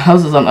 honestly,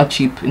 houses are not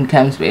cheap in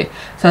Camps Bay.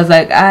 So I was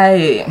like,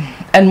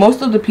 and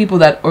most of the people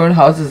that own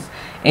houses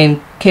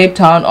in Cape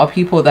Town are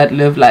people that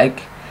live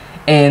like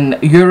in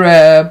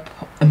Europe,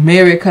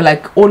 America,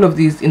 like all of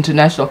these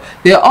international.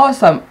 There are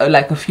some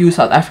like a few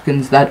South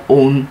Africans that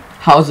own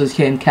houses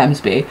here in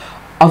Camps Bay,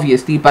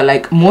 obviously, but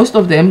like most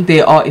of them, they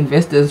are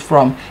investors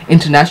from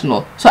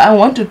international. So I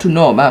wanted to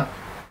know, how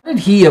did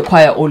he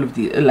acquire all of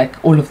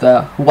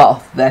the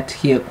wealth that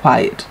he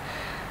acquired?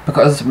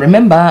 Because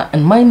remember,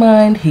 in my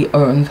mind, he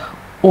owns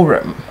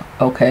Orem.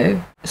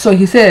 Okay, so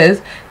he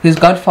says his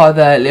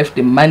godfather left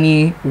him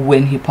money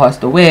when he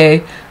passed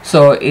away.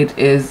 So it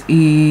is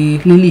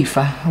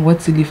Lilifa.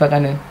 What's Lilifa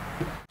gonna?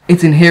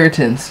 It's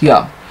inheritance.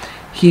 Yeah,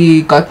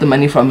 he got the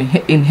money from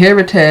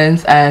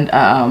inheritance, and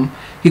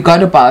he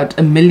got about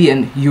 $1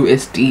 million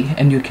USD,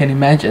 and you can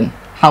imagine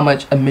how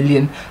much $1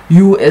 million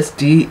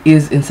USD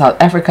is in South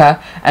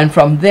Africa. And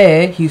from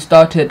there he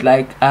started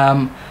like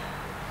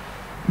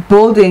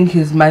building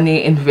his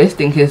money,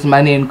 investing his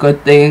money in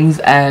good things,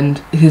 and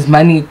his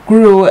money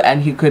grew,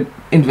 and he could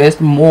invest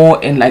more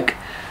in like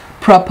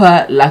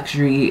proper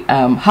luxury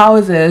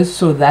houses.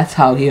 So that's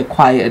how he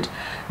acquired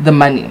the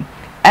money.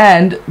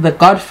 And the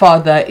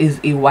godfather is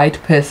a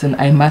white person,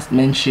 I must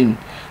mention,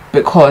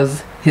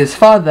 because his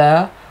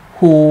father,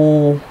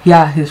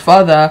 his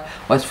father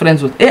was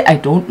friends with, I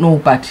don't know,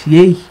 but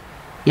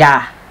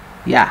yeah,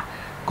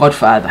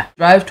 godfather.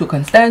 Drive to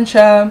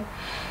Constantia.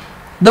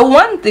 The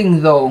one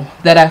thing though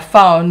that I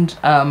found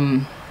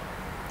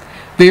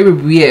very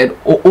weird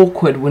or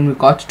awkward when we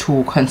got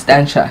to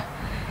Constantia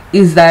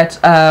is that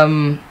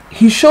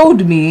he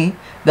showed me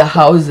the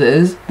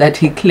houses that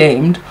he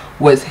claimed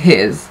was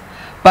his,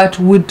 but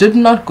we did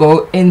not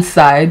go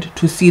inside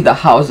to see the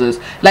houses.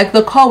 Like,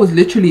 the car was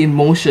literally in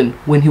motion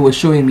when he was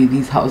showing me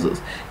these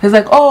houses. He's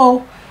like,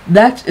 oh,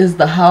 that is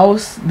the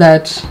house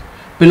that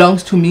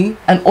belongs to me,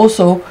 and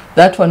also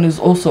that one is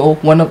also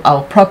one of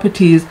our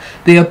properties.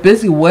 They are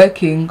busy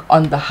working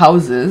on the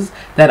houses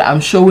that I'm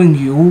showing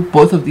you,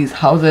 both of these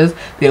houses.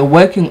 They're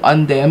working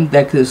on them.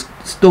 There's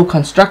still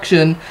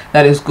construction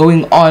that is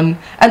going on,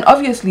 and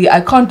obviously I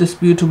can't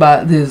dispute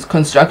about this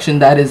construction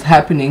that is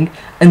happening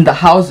in the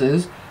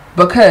houses,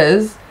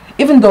 because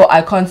even though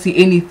I can't see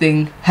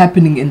anything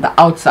happening in the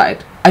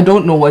outside, I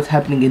don't know what's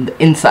happening in the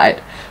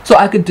inside. So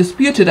I could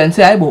dispute it and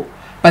say,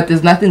 but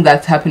there's nothing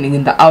that's happening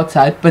in the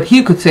outside. But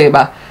he could say,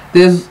 but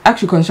there's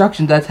actually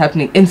construction that's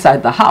happening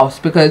inside the house,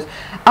 because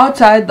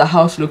outside the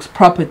house looks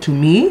proper to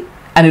me,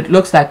 and it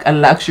looks like a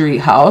luxury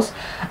house.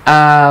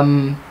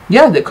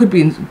 Yeah, they could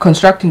be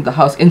constructing the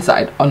house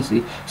inside,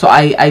 honestly. So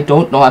I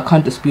don't know, I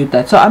can't dispute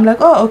that. So I'm like,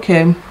 oh,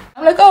 okay.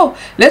 I'm like, oh,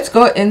 let's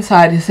go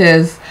inside. He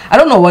says, I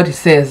don't know what he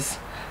says,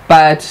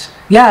 but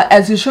yeah,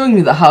 as he's showing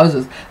me the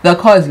houses, the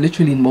car is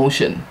literally in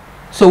motion.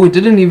 So we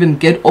didn't even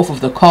get off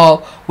of the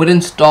car, we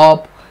didn't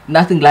stop,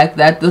 nothing like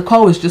that. The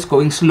car was just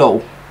going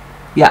slow.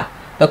 Yeah,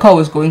 the car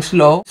was going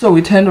slow. So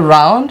we turned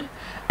around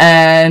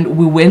and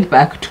we went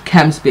back to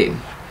Camps Bay.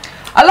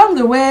 Along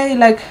the way,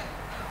 like,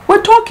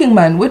 we're talking,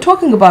 man, we're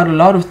talking about a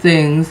lot of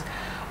things.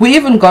 We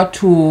even got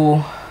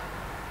to,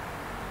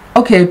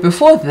 okay,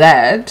 before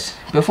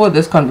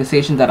this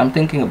conversation that I'm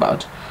thinking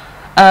about,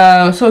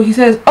 so he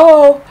says,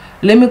 oh,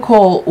 let me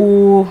call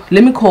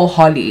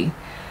Holly,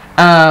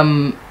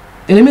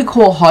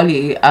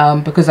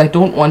 because I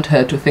don't want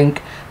her to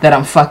think that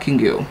I'm fucking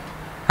you.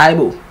 I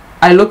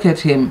look at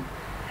him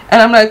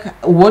and I'm like,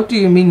 what do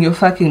you mean you're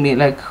fucking me?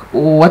 Like,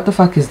 what the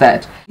fuck is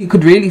that? You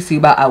could really see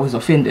that I was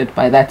offended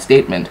by that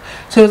statement.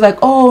 So he was like,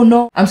 oh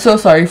no, I'm so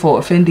sorry for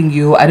offending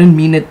you, I didn't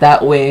mean it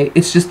that way.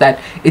 It's just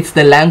that it's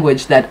the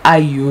language that I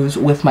use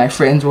with my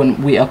friends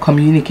when we are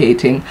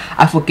communicating.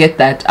 I forget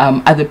that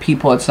other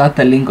people, it's not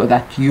the lingo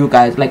that you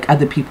guys, like,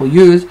 other people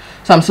use.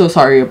 So I'm so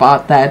sorry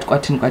about that.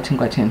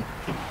 Kwatin.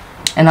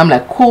 And I'm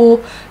like,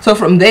 cool. So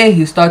from there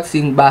he starts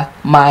seeing, but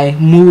my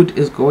mood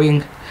is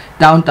going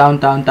down, down,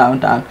 down, down,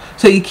 down.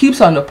 So he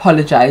keeps on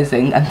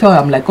apologizing, and so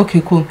I'm like,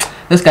 okay, cool,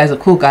 this guy's a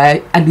cool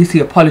guy. At least he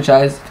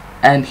apologized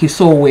and he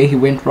saw where he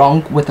went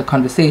wrong with the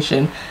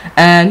conversation.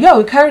 And yeah,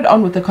 we carried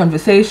on with the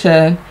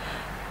conversation.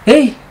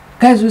 Hey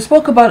guys, we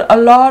spoke about a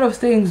lot of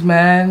things,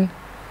 man.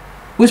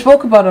 We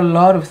spoke about a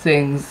lot of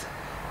things.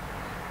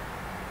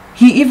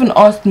 He even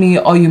asked me,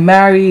 are you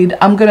married?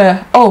 I'm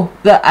gonna, oh,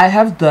 I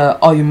have the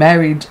are you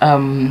married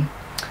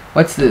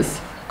what's this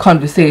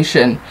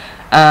conversation.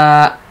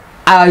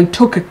 I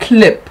took a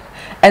clip,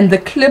 and the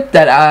clip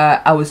that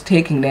I was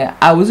taking there,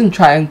 I wasn't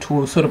trying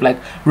to sort of like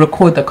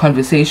record the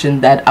conversation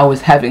that I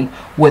was having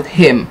with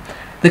him.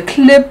 The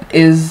clip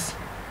is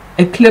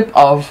a clip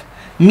of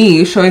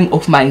me showing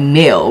off my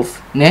nails.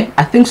 Ne?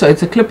 I think so.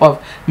 It's a clip of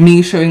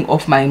me showing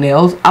off my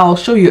nails. I'll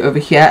show you over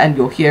here and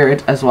you'll hear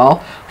it as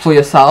well for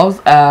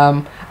yourselves.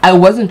 I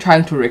wasn't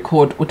trying to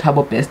record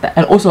Thabo Bester,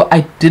 and also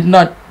I did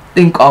not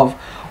think of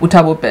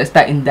Thabo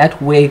Bester in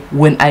that way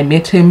when I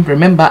met him.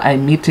 Remember,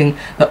 I'm meeting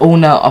the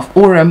owner of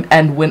Orem,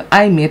 and when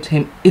I met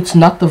him, it's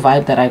not the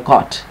vibe that I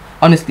got,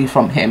 honestly,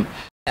 from him.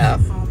 Yeah.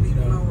 You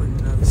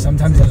know,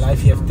 sometimes in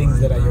life you have things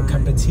that are your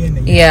cup of tea,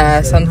 and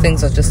yeah, some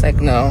things are just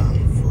like, no,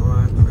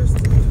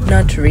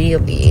 not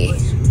really.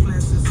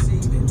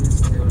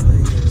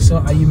 So,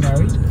 are you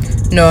married?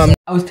 No,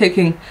 I was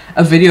taking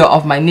a video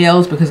of my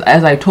nails because,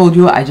 as I told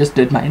you, I just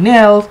did my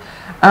nails.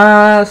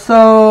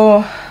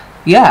 So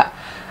yeah.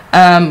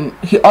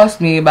 He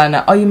asked me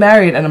about, are you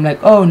married? And I'm like,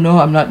 oh no,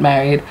 I'm not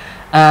married.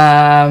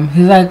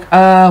 He's like,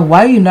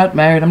 why are you not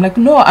married? I'm like,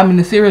 no, I'm in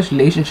a serious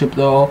relationship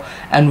though,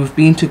 and we've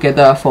been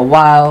together for a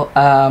while.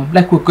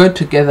 Like, we're good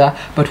together,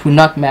 but we're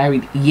not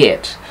married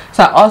yet.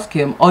 So I asked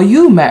him, are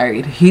you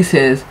married? He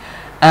says,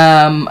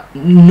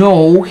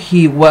 no,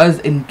 he was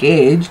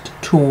engaged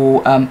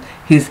to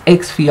his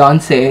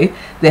ex-fiance.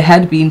 They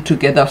had been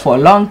together for a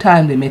long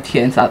time. They met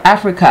here in South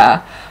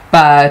Africa,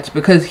 but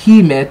because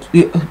he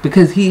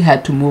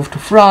had to move to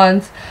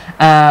France,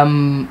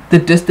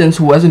 the distance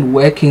wasn't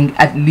working,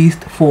 at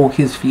least for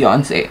his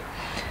fiance.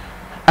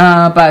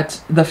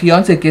 But the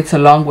fiance gets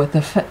along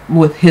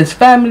with his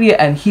family,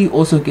 and he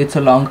also gets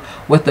along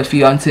with the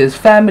fiance's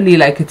family.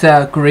 Like, it's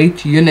a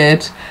great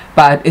unit,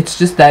 but it's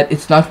just that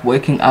it's not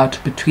working out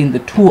between the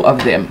two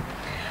of them.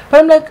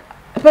 But I'm like,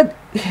 but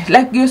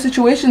like, your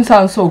situation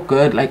sounds so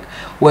good, like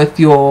with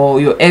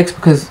your ex,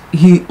 because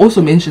he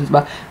also mentions,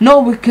 but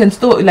no, we can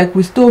still, like,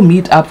 we still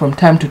meet up from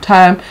time to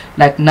time.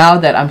 Like, now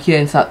that I'm here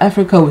in South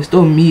Africa, we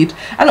still meet.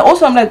 And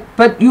also I'm like,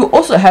 but you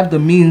also have the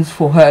means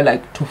for her,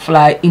 like, to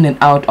fly in and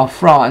out of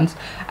France.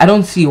 I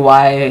don't see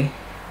why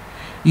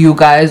you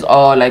guys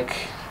are like,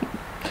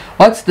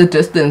 what's the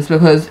distance?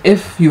 Because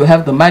if you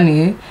have the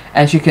money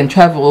and she can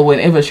travel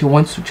whenever she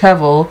wants to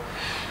travel,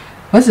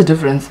 what's the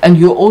difference? And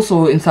you're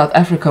also in South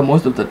Africa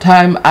most of the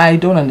time. I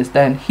don't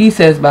understand. He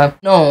says,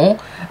 but no,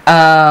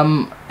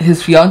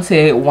 his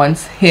fiance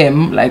wants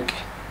him, like,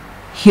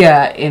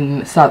 here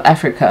in South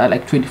Africa,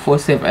 like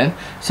 24/7.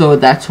 So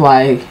that's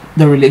why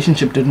the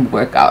relationship didn't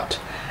work out.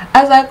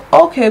 I was like,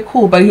 okay,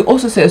 cool. But he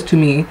also says to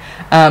me,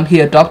 he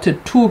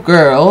adopted 2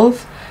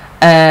 girls,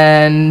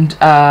 and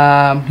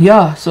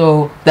yeah,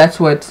 so that's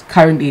what's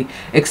currently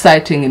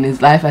exciting in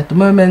his life at the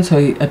moment. So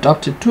he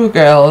adopted 2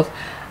 girls.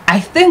 I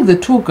think the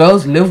 2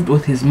 girls lived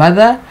with his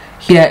mother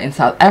here in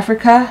South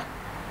Africa.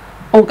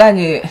 Oh,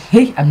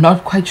 hey, I'm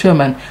not quite sure,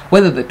 man,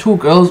 whether the 2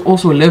 girls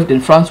also lived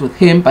in France with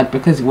him, but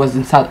because he was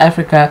in South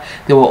Africa,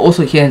 they were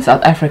also here in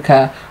South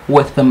Africa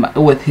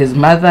with his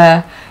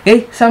mother.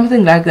 Hey,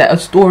 something like that, a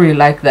story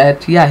like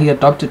that. Yeah, he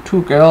adopted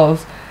 2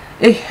 girls.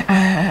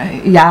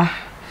 Yeah,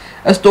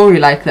 a story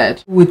like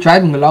that. We're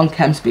driving along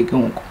Kamsbeek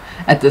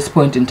at this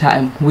point in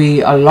time.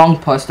 We are long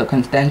past the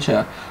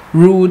Constantia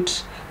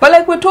route. But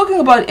like, we're talking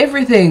about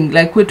everything.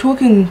 Like, we're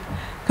talking,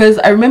 because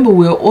I remember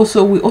we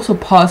also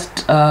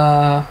passed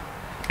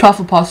 12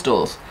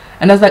 Apostles,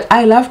 and I was like,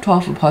 I love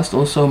 12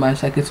 Apostles so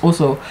much. Like, it's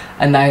also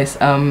a nice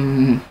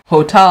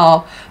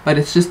hotel, but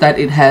it's just that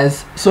it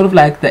has sort of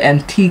like the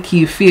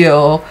antique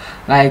feel,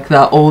 like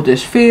the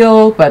oldish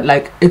feel, but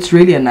like, it's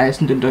really a nice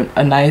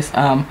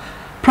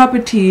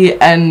property.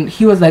 And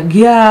he was like,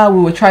 yeah,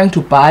 we were trying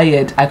to buy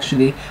it.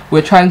 Actually,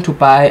 we're trying to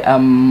buy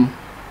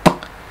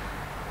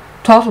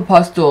 12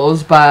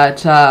 Apostles, but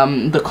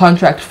the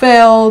contract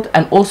failed,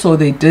 and also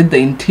they did the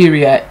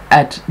interior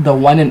at the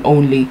One and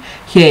Only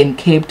here in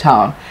Cape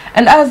Town.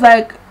 And I was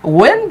like,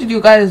 when did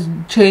you guys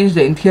change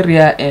the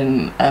interior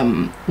in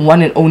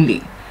One and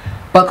Only?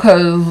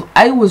 Because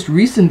I was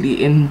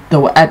recently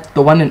at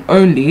the One and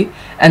Only,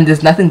 and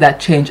there's nothing that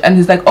changed. And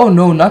he's like, oh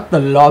no, not the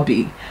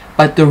lobby,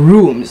 but the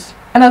rooms.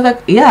 And I was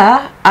like,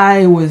 yeah,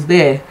 I was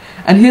there.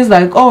 And he's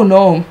like, oh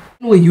no,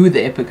 were you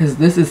there? Because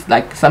this is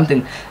like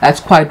something that's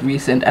quite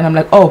recent. And I'm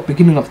like, oh,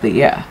 beginning of the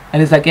year.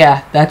 And it's like,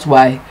 yeah, that's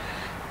why,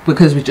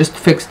 because we just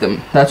fixed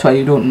them. That's why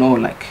you don't know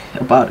like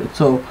about it.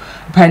 So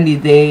apparently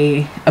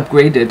they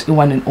upgraded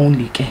One and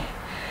Only,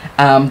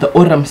 the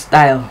Orem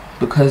style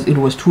because it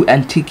was too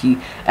antique.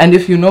 And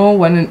if you know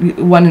one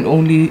and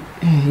only,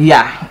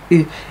 yeah,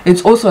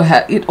 it also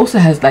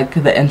has like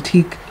the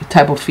antique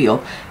type of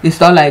feel. It's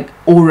not like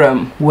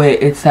Orem where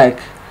it's like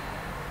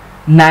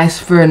nice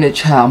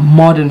furniture,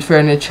 modern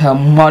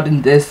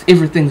this,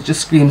 everything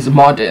just screams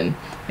modern.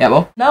 Yeah,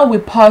 well, now we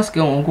pass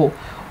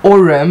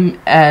Orem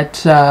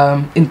at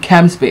in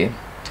Camps Bay,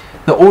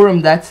 the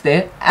Orem that's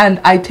there,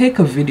 and I take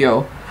a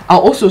video.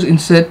 I'll also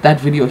insert that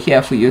video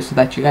here for you so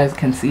that you guys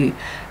can see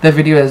the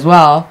video as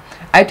well.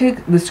 I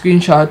take the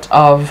screenshot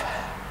of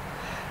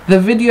the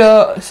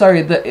video,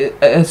 sorry, the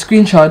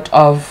screenshot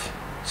of,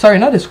 sorry,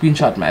 not a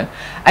screenshot, man.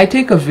 I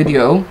take a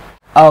video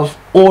of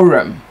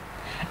Orem,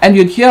 and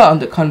you'd hear on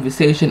the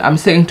conversation I'm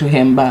saying to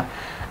him, but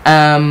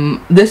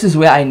this is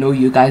where I know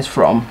you guys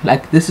from,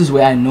 like this is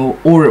where I know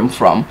Orem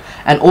from.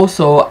 And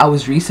also I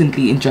was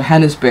recently in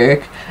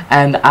Johannesburg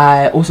and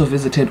I also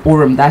visited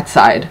Orem that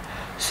side.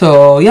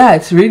 So yeah,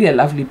 it's really a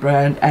lovely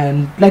brand,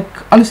 and like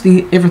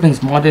honestly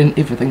everything's modern,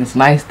 everything is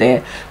nice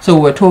there. So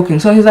we're talking,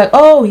 so he's like,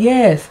 oh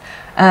yes,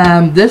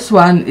 this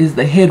one is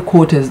the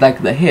headquarters,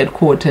 like the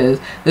headquarters,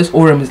 this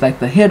Orem is like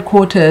the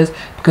headquarters,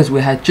 because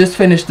we had just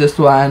finished this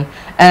one.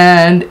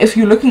 And if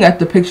you're looking at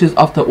the pictures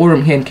of the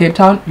Orem here in Cape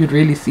Town, you'd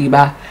really see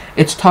that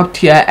it's top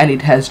tier, and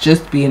it has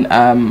just been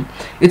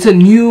it's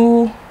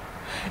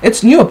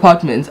new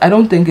apartments. I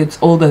don't think it's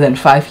older than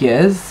 5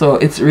 years, so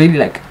it's really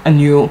like a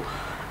new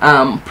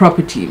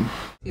property.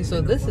 So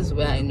this is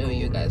where I know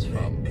you guys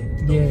from.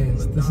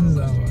 Yes, this is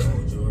our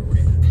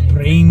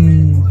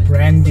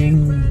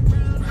branding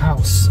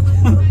house.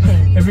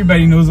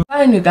 Everybody knows.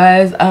 Fine, you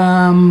guys,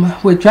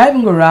 we're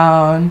driving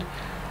around,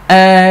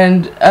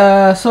 and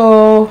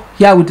so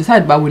yeah, we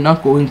decided but we're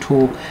not going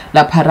to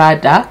La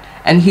Parada,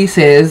 and he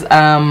says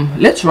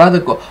let's rather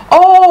go.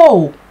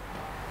 Oh,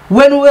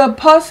 when we're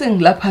passing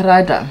La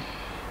Parada,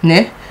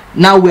 ne,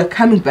 now we're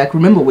coming back.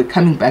 Remember, we're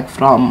coming back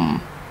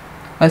from,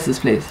 what's this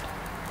place?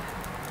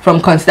 From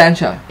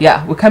Constantia.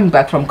 Yeah, we're coming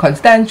back from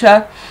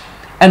Constantia,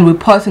 and we're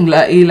passing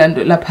La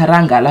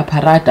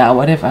Parada,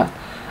 whatever.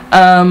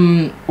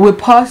 We're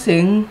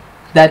passing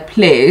that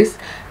place.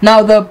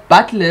 Now the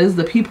butlers,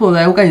 the people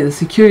that, okay, the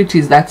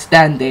securities that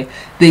stand there,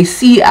 they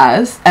see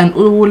us, and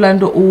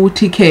Ulando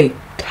UTK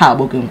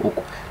Thabo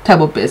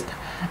Bester.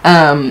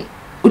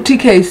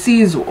 UTK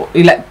sees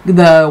like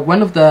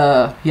one of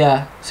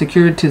the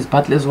securities,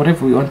 butlers,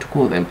 whatever we want to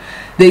call them.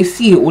 They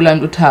see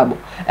Ulando Thabo,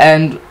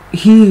 and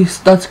he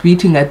starts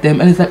greeting at them,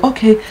 and he's like,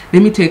 okay,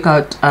 let me take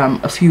out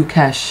a few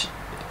cash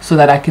so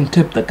that I can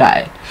tip the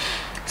guy.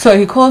 So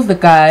he calls the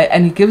guy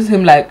and he gives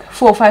him like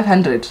 400 or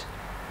 500.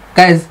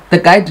 Guys, the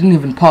guy didn't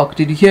even park.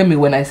 Did you hear me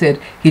when I said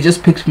he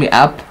just picked me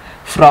up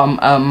from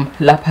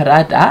La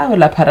Parada or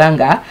La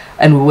Paranga,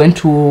 and we went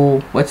to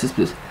what's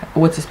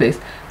this place,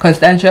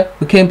 Constantia.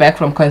 We came back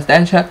from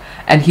Constantia,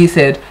 and he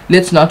said,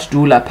 let's not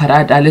do La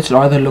Parada, let's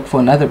rather look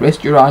for another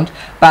restaurant.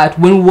 But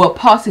when we were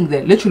passing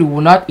there, literally we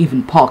were not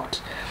even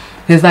parked.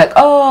 He's like,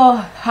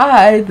 oh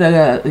hi,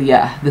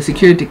 the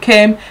security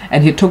came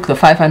and he took the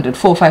 500,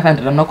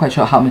 500. I'm not quite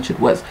sure how much it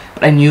was,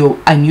 but I knew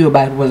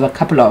about it was a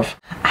couple of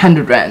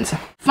 100 rands.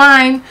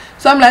 Fine.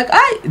 So I'm like,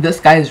 this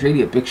guy is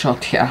really a big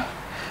shot here.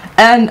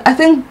 And I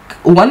think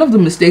one of the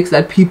mistakes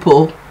that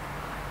people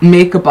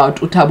make about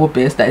Thabo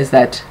Bester is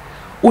that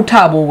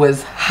Thabo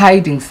was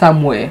hiding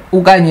somewhere.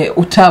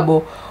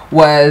 Thabo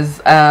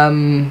was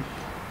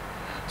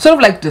sort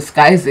of like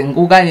disguising.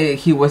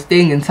 He was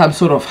staying in some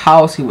sort of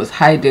house, he was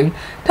hiding.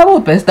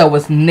 Thabo Bester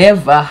was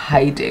never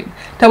hiding.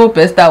 Thabo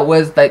Bester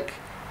was like,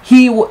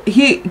 he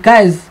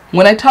guys,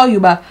 when I tell you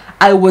about,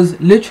 I was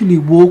literally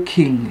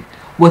walking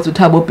with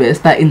Thabo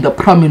Bester in the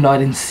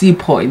promenade in Sea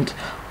Point.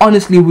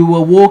 Honestly, we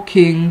were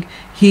walking.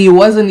 He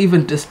wasn't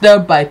even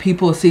disturbed by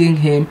people seeing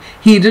him.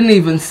 He didn't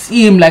even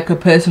seem like a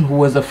person who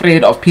was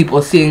afraid of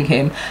people seeing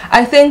him.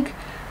 I think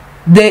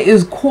there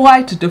is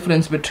quite a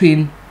difference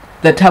between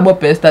the Thabo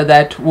Bester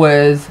that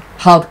was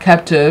held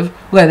captive,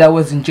 where that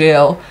was in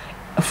jail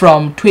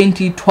from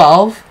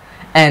 2012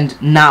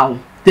 and now.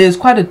 There's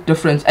quite a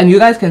difference, and you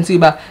guys can see,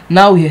 but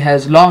now he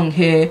has long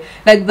hair.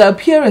 Like the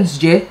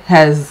appearance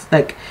has,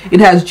 like,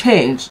 it has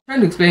changed. I'm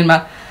trying to explain,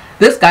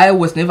 this guy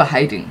was never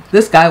hiding.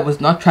 This guy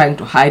was not trying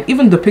to hide.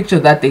 Even the picture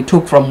that they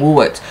took from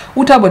Woolworths,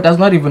 Thabo does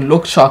not even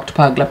look shocked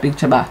by the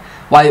picture.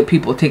 Why are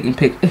people taking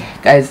pictures?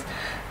 Guys,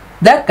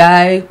 that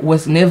guy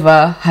was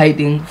never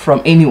hiding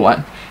from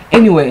anyone.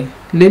 Anyway,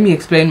 let me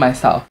explain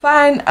myself.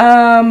 Fine.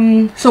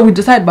 So we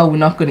decide, but we're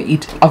not going to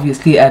eat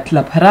obviously at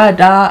La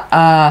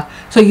Parada.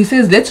 So he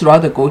says, let's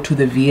rather go to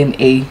the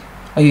V&A.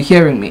 Are you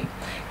hearing me?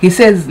 He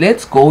says,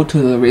 let's go to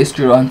the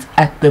restaurants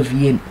at the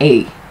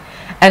V&A.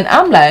 And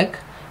I'm like,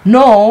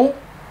 no,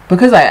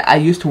 because I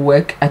used to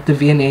work at the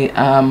V&A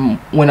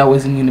when I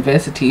was in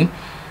university.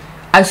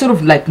 I sort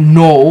of like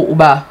know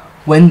about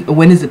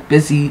when is it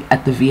busy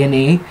at the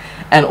V&A,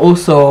 and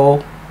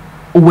also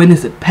when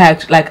is it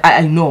packed. Like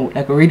I know,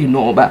 like already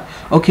know about,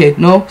 okay,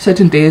 no,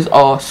 certain days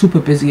are super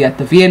busy at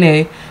the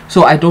V&A,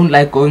 so I don't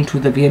like going to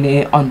the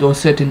V&A on those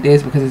certain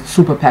days because it's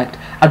super packed.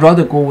 I'd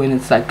rather go when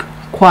it's like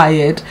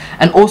quiet,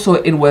 and also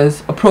it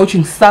was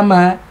approaching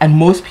summer and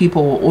most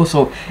people were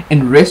also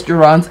in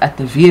restaurants at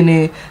the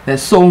V&A.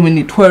 There's so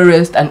many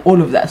tourists and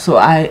all of that, so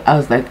I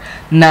was like,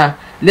 nah,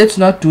 let's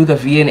not do the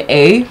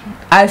V&A.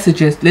 I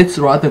suggest let's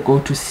rather go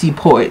to Sea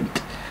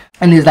Point.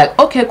 And he's like,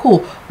 okay, cool,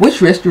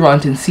 which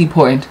restaurant in Sea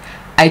Point?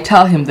 I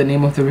tell him the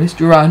name of the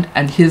restaurant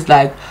and he's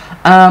like,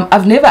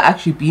 I've never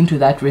actually been to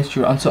that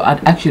restaurant, so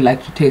I'd actually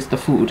like to taste the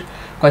food.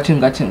 Gotcha.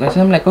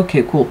 I'm like,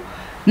 okay, cool.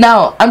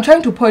 Now I'm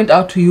trying to point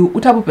out to you,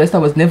 Thabo Bester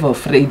was never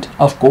afraid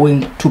of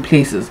going to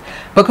places,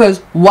 because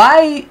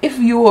why, if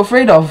you're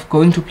afraid of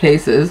going to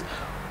places,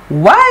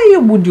 why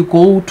would you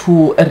go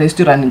to a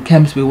restaurant in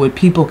Campsway where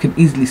people can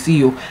easily see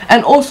you?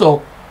 And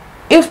also,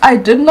 if I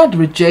did not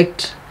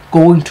reject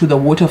going to the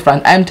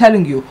waterfront, I'm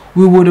telling you,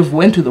 we would have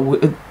went to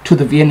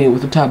the V&A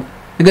with the Thabo,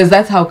 because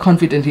that's how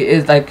confident he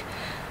is. Like,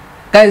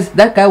 guys,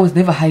 that guy was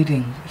never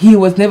hiding. He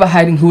was never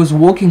hiding. He was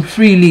walking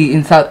freely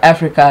in South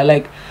Africa,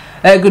 like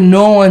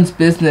no one's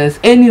business.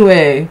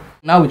 Anyway,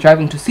 now we're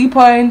driving to Sea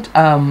Point.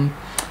 The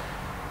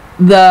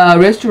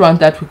restaurant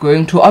that we're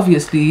going to,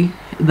 obviously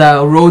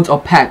the roads are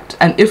packed,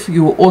 and if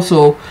you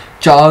also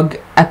jog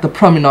at the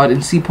promenade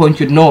in Sea Point,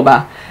 you'd know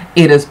about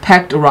it is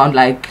packed around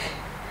like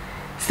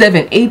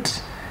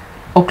 7-8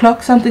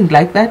 o'clock, something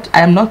like that.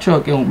 I am not sure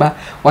again about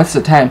what's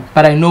the time,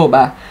 but I know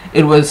about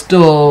it was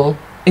still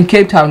in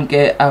Cape Town.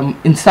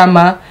 In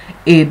summer,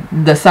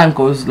 the sun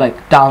goes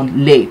like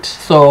down late,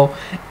 so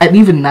at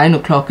even 9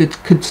 o'clock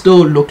it could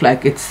still look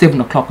like it's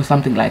 7 o'clock or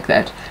something like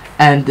that,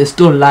 and there's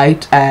still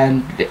light.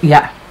 And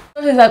yeah,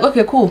 so he's like,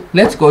 okay, cool,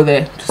 let's go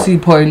there to Sea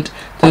Point,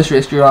 this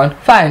restaurant.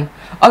 Fine.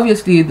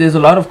 Obviously there's a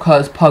lot of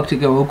cars parked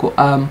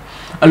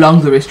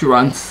along the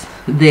restaurants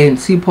there in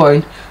Sea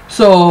Point,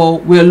 so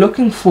we're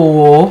looking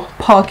for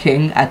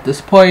parking at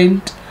this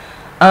point.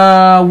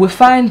 We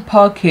find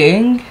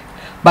parking,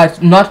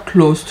 but not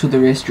close to the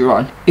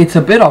restaurant. It's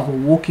a bit of a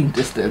walking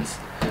distance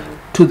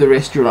to the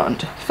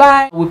restaurant.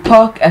 Fine. We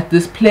park at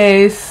this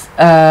place,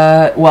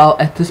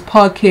 at this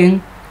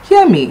parking.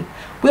 Hear me,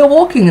 we're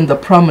walking in the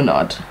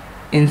promenade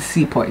in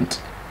Sea Point.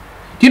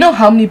 Do you know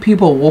how many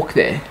people walk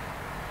there?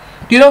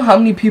 Do you know how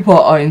many people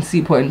are in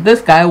Sea Point?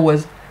 This guy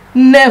was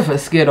never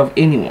scared of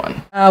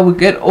anyone. We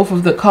get off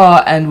of the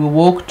car and we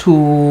walk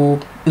to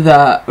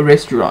the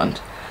restaurant.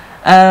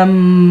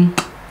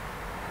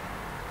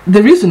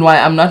 The reason why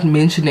I'm not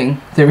mentioning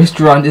the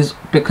restaurant is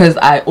because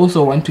I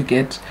also want to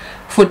get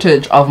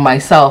footage of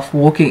myself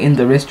walking in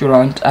the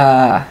restaurant,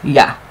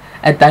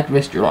 at that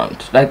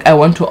restaurant. Like, I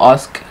want to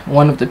ask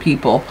one of the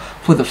people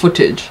for the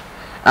footage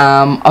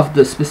of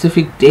the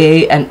specific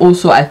day, and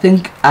also I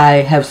think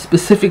I have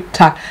specific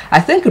time.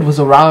 I think it was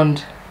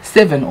around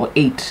 7 or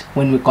 8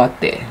 when we got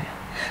there,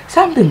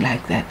 something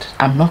like that.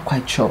 I'm not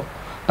quite sure,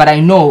 but I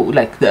know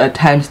like the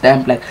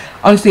timestamp. Like,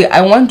 honestly,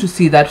 I want to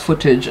see that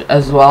footage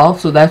as well,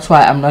 so that's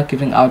why I'm not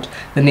giving out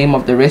the name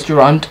of the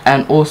restaurant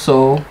and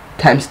also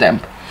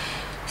timestamp.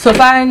 So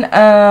fine,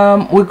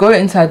 we go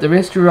inside the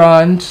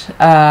restaurant,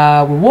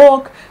 we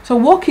walk. So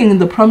walking in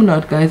the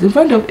promenade, guys, in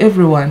front of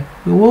everyone,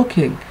 we're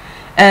walking,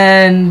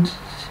 and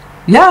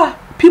yeah,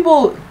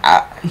 people,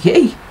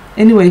 yay.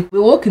 Anyway, we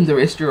walk in the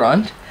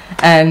restaurant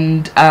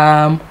and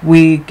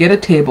we get a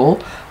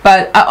table,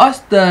 but I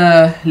asked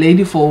the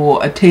lady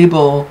for a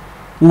table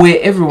where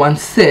everyone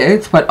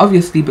sits, but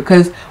obviously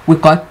because we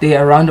got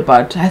there around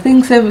about, I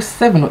think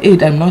 7 or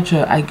 8, I'm not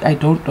sure, I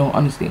don't know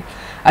honestly.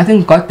 I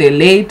think got there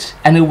late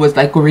and it was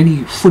like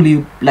already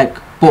fully like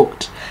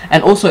booked,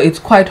 and also it's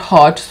quite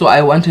hot, so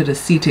I wanted a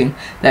seating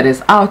that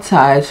is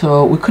outside,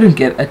 so we couldn't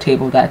get a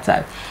table that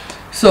side.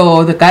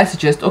 So the guy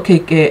suggests,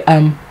 okay,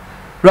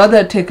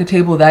 rather take a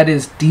table that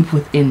is deep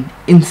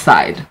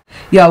inside.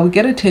 Yeah, we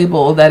get a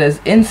table that is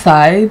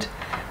inside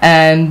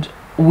and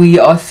we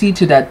are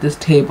seated at this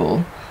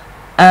table.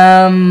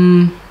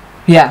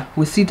 Yeah,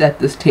 we sit at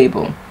this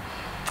table.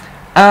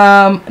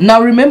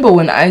 Now remember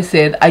when I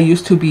said I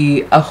used to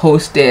be a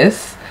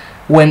hostess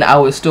when I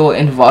was still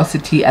in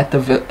varsity at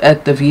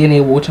the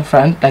V&A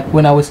waterfront. Like,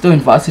 when I was still in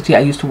varsity, I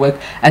used to work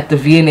at the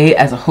V&A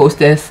as a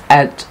hostess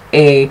at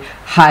a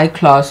high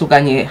class,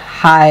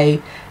 high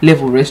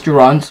level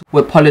restaurants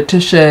where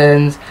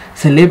politicians,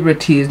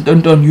 celebrities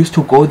don't used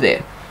to go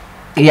there.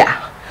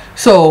 Yeah,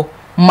 so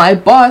my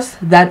boss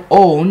that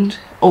owns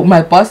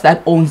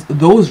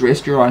those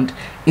restaurants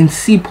in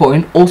Sea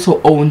Point also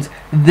owns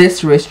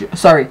this restaurant.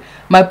 Sorry,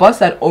 my boss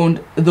that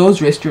owned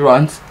those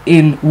restaurants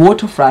in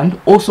Waterfront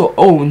also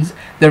owns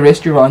the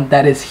restaurant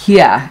that is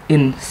here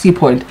in Sea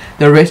Point,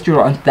 the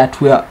restaurant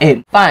that we are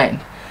in. Fine.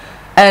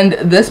 And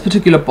this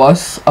particular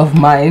boss of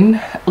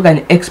mine,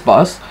 an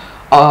ex-boss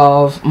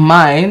of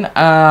mine,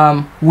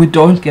 we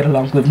don't get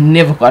along. We've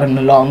never gotten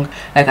along.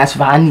 Like, as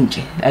van,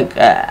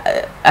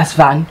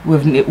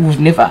 we've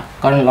never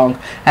gotten along.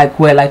 Like,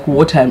 we're like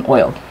water and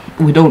oil.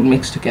 We don't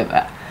mix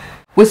together.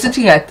 We're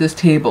sitting at this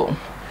table.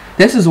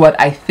 This is what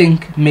I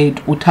think made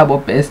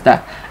Thabo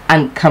Bester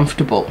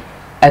uncomfortable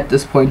at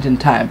this point in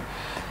time.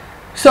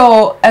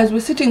 So as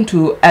we're sitting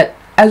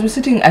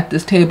at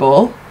this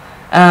table,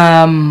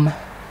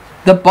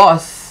 the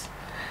boss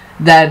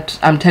that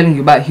I'm telling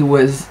you about,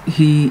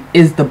 he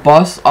is the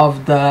boss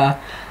of the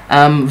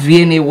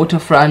V&A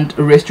waterfront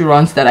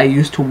restaurants that I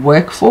used to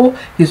work for.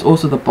 He's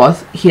also the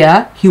boss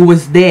here. He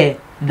was there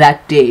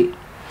that day.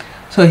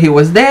 So he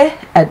was there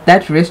at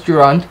that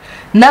restaurant.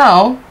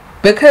 Now,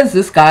 because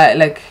this guy,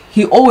 like,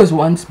 he always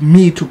wants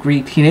me to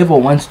greet. He never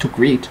wants to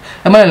greet.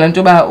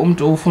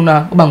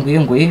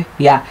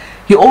 Yeah,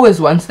 he always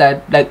wants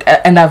that, like,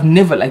 and I've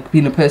never, like,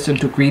 been a person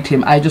to greet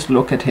him. I just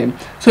look at him.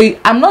 So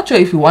I'm not sure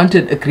if he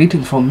wanted a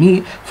greeting from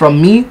me,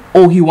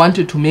 or he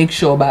wanted to make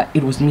sure that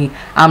it was me.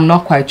 I'm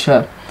not quite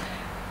sure.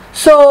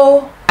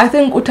 So I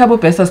think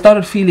Thabo Bester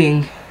started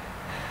feeling,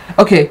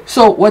 okay,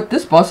 so what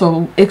this boss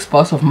or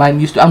ex-boss of mine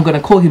used to, I'm gonna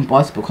call him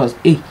boss because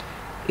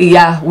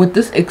what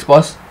this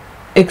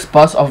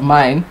ex-boss of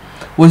mine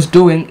was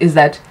doing is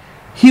that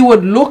he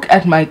would look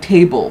at my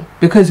table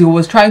because he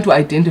was trying to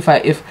identify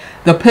if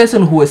the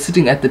person who was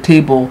sitting at the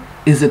table,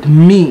 is it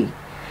me?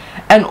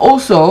 And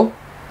also,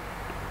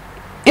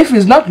 if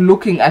he's not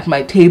looking at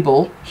my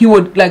table, he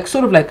would like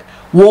sort of like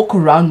walk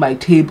around my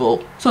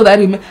table so that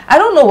I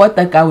don't know what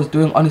that guy was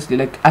doing, honestly.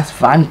 Like, as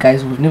fun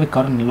guys, we've never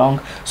gotten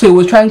along, so he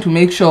was trying to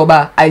make sure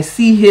that I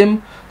see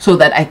him so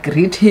that I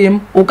greet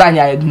him, or can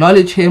I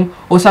acknowledge him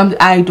or something.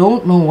 I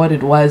don't know what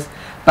it was,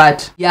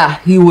 but yeah,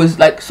 he was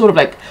like sort of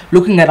like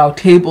looking at our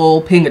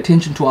table, paying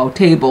attention to our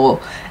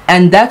table,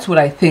 and that's what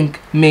I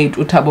think made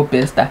Thabo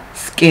Bester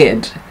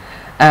scared.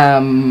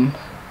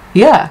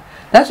 Yeah,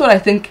 that's what I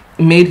think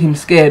made him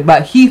scared.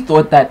 But he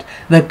thought that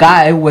the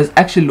guy was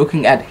actually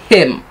looking at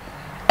him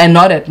and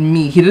not at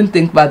me. He didn't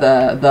think that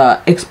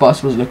the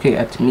ex-boss was looking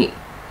at me.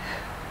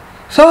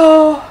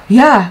 So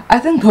yeah, I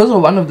think those are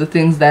one of the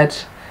things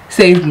that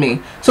saved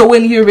me. So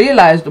when he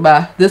realized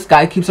about this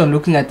guy keeps on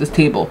looking at this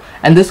table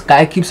and this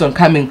guy keeps on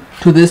coming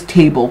to this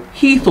table,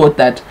 he thought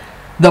that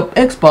the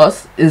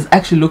ex-boss is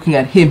actually looking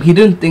at him. He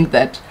didn't think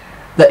that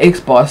the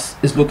ex-boss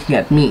is looking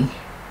at me.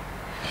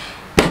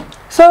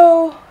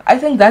 So I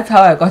think that's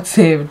how I got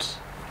saved.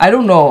 I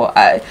don't know,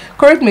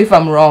 correct me if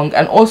I'm wrong.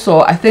 And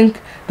also I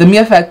think the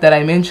mere fact that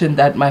I mentioned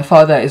that my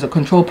father is a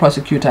control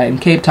prosecutor in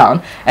Cape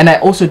Town, and I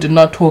also did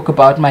not talk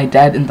about my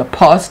dad in the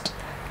past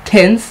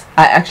tense,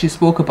 I actually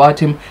spoke about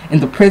him in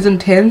the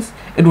present tense.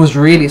 It was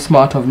really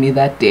smart of me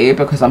that day,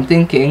 because I'm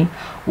thinking,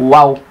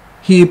 wow,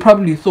 he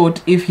probably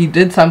thought if he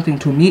did something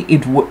to me,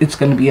 it's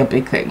gonna be a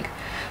big thing.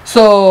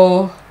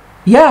 So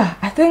yeah,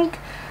 I think,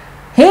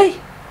 hey,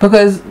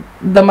 because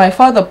my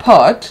father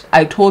part,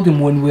 I told him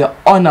when we were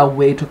on our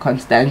way to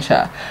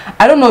Constantia.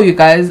 I don't know, you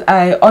guys,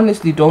 I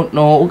honestly don't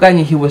know.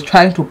 Uganye, he was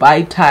trying to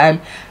buy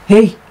time.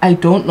 Hey, I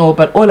don't know,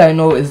 but all I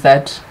know is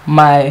that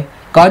my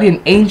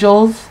guardian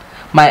angels,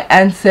 my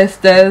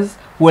ancestors,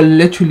 were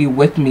literally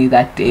with me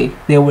that day.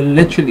 They were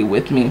literally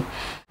with me.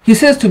 He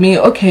says to me,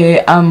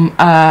 okay, I'm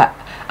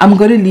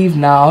gonna leave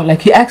now.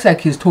 Like, he acts like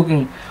he's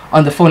talking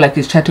on the phone, like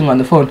he's chatting on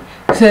the phone.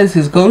 He says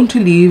he's going to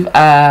leave.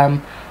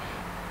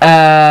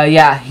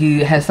 Yeah, he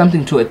has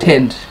something to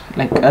attend,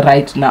 like,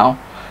 right now.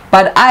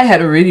 But I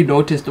had already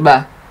noticed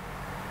that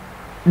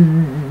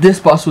this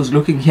boss was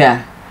looking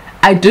here.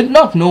 I did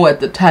not know at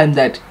the time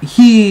that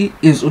he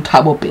is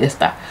Thabo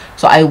Bester,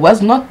 so I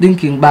was not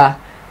thinking that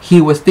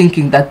he was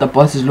thinking that the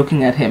boss is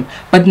looking at him.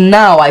 But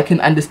now I can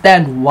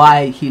understand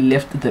why he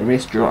left the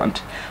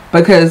restaurant,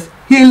 because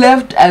he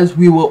left as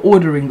we were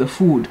ordering the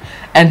food,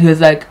 and he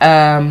was like,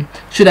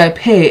 should I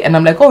pay? And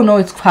I'm like, oh no,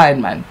 it's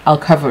fine, man, I'll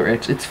cover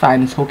it, it's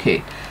fine, it's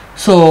okay.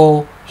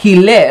 So he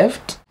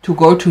left to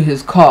go to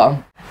his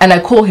car, and I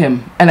call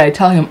him and I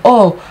tell him,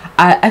 oh,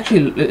 I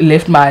actually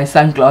left my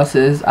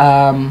sunglasses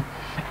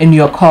in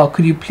your car,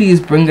 could you please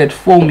bring it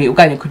for me?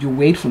 Could you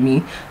wait for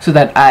me so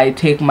that I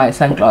take my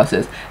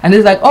sunglasses? And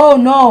he's like, oh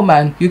no,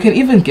 man, you can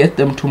even get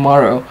them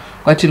tomorrow.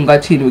 We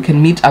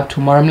can meet up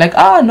tomorrow. I'm like,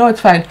 ah, no, it's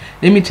fine,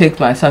 let me take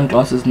my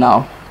sunglasses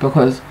now,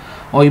 because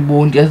how do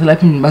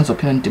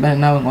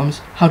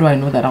I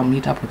know that I'll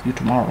meet up with you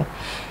tomorrow?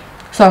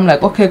 So I'm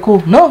like, okay,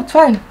 cool, no, it's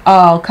fine,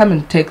 I'll come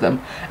and take them.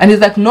 And he's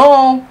like,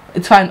 no,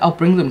 it's fine, I'll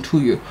bring them to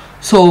you.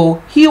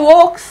 So he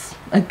walks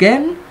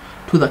again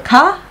to the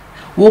car,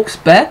 walks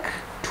back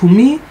to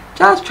me,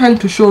 just trying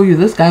to show you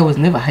this guy was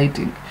never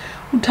hiding.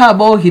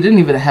 Thabo, he didn't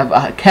even have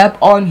a cap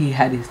on, he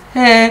had his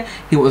hair,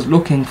 he was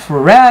looking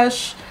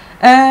fresh,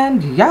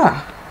 and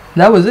yeah,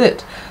 that was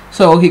it.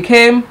 So he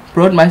came,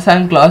 brought my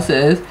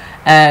sunglasses,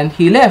 and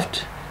he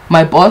left.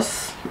 My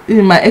boss,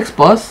 my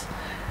ex-boss,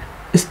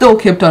 still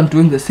kept on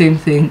doing the same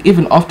thing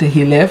even after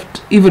he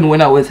left, even when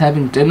I was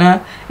having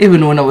dinner,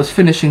 even when I was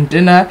finishing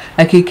dinner.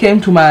 Like, he came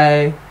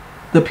to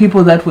the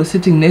people that were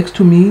sitting next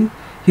to me,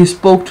 he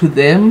spoke to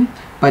them,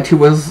 but he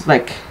was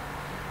like,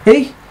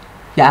 hey,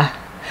 yeah,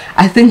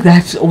 I think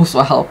that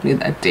also helped me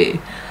that day.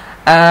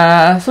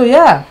 So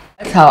yeah,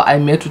 that's how I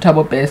met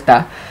Thabo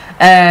Bester.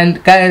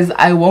 And guys,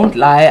 I won't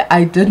lie,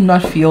 I did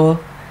not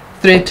feel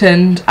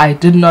threatened, I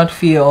did not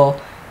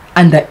feel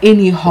under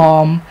any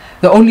harm.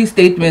 The only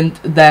statement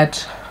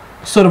that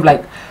sort of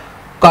like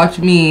got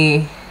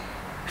me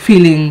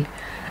feeling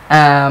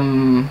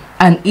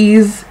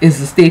unease is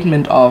the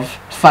statement of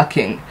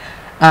fucking.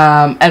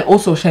 And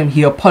also, shame,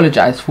 he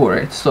apologized for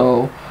it.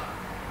 So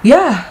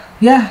yeah,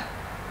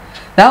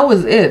 that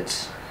was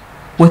it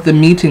with the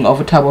meeting of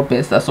Thabo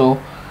Bester.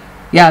 So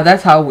yeah,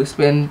 that's how we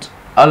spent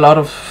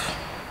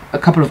a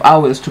couple of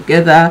hours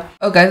together.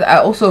 Oh guys, I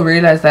also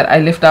realized that I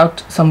left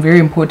out some very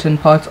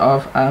important parts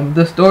of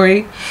the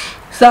story.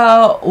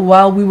 So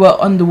while we were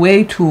on the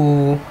way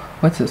to,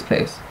 what's this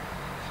place,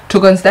 to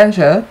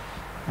Constantia,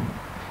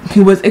 he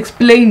was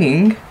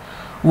explaining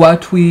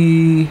what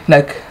we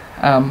like,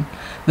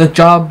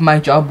 my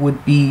job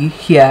would be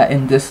here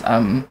in this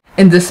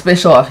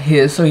special of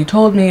his. So he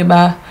told me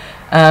about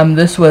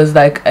this was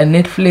like a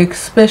Netflix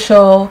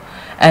special,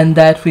 and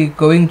that we're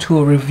going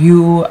to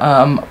review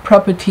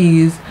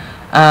properties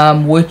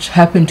which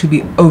happen to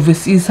be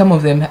overseas. Some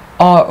of them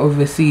are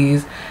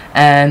overseas,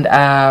 and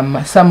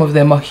some of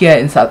them are here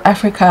in South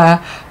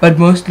Africa, but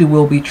mostly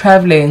we'll be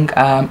traveling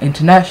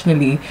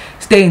internationally,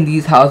 stay in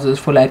these houses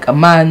for like a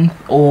month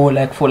or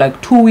like for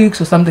like 2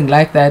 weeks or something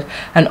like that.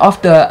 And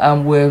after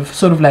we've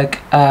sort of like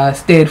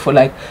stayed for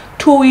like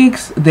 2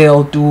 weeks,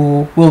 we'll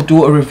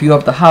do a review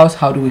of the house.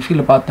 How do we feel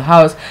about the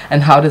house,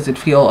 and how does it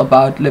feel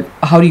about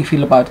how do you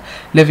feel about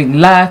living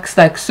lax?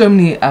 Like so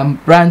many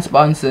brand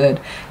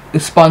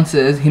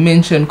sponsors. He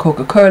mentioned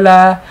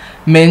Coca-Cola,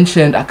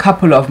 mentioned a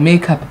couple of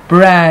makeup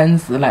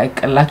brands,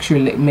 like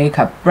luxury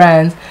makeup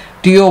brands.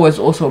 Dior was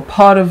also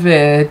part of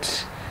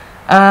it.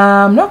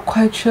 Not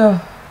quite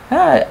sure.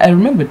 I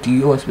remember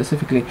Dior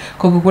specifically.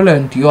 Coca-Cola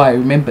and Dior, I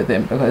remember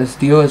them because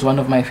Dior is one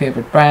of my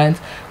favorite brands.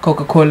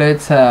 Coca-Cola,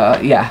 it's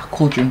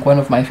cool drink, one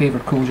of my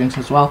favorite cool drinks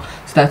as well,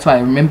 so that's why I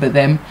remember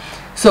them.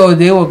 So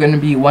they were going to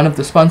be one of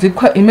the sponsors.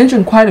 He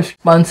mentioned quite a few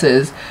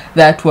sponsors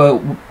that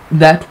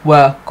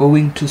were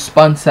going to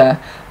sponsor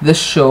the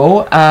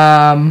show.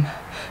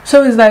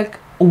 So it's like,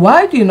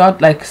 why do you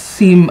not like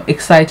seem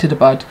excited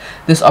about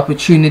this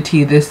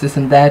opportunity, this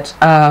and that?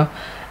 And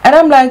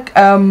I'm like,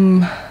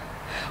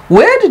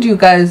 where did you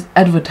guys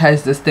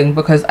advertise this thing?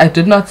 Because I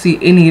did not see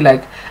any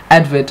like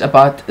advert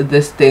about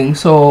this thing.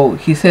 So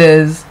he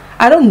says,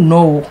 I don't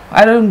know,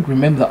 I don't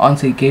remember the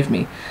answer he gave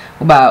me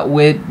about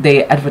where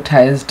they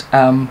advertised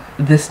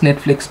this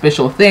Netflix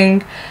special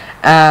thing.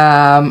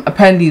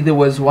 Apparently there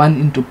was one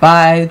in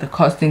Dubai. The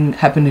casting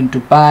happened in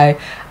Dubai,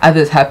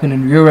 others happened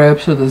in Europe.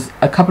 So there's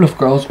a couple of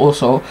girls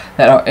also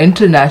that are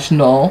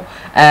international,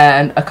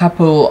 and a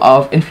couple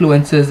of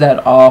influencers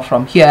that are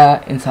from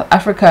here in South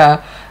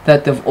Africa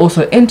that they've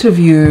also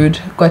interviewed.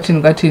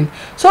 Gatin.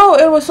 So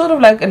it was sort of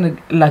like a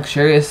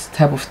luxurious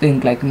type of thing,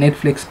 like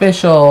Netflix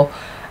special.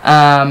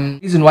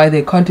 Reason why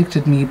they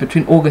contacted me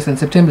between August and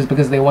September is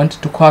because they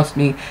wanted to cast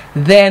me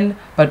then,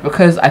 but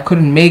because I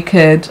couldn't make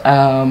it,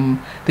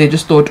 they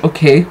just thought,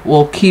 okay,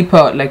 we'll keep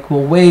her, like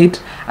we'll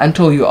wait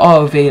until you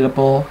are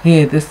available.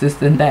 Hey, this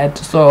and that.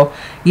 So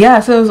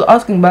yeah, so I was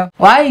asking about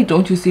why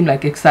don't you seem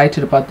like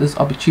excited about this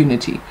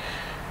opportunity.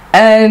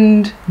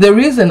 And the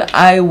reason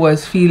I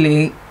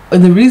wasn't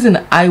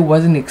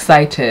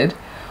excited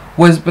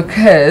was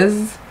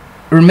because,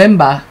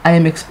 remember, I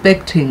am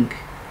expecting,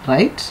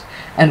 right?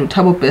 And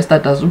Thabo Bester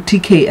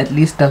TK at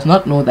least does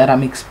not know that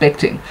I'm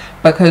expecting,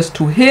 because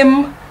to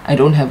him I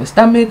don't have a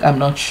stomach, I'm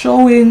not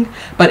showing,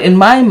 but in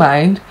my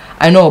mind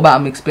I know about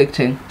I'm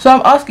expecting. So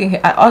I ask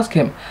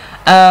him,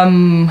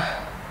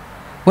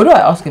 what do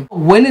I ask him?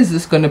 When is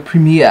this gonna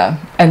premiere?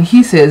 And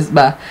he says,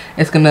 but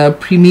it's gonna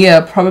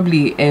premiere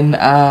probably in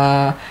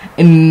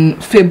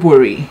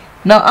February.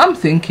 Now I'm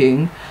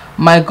thinking,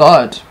 my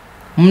God,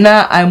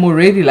 now I'm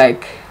already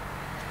like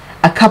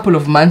a couple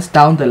of months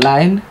down the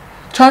line.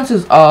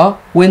 Chances are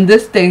when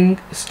this thing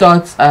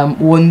starts,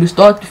 when we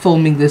start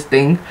filming this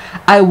thing,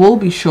 I will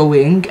be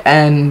showing,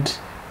 and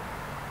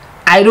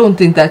I don't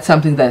think that's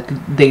something that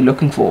they're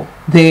looking for.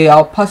 They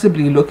are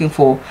possibly looking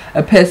for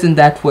a person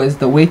that was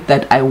the weight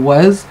that I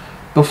was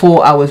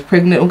before I was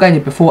pregnant,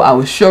 before I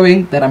was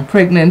showing that I'm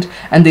pregnant,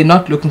 and they're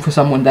not looking for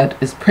someone that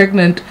is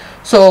pregnant.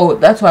 So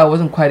that's why I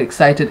wasn't quite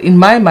excited. In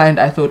my mind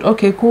I thought,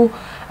 okay, cool.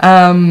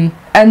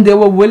 And they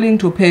were willing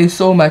to pay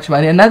so much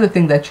money. Another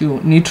thing that you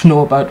need to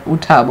know about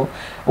Thabo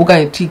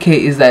TK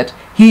is that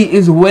he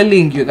is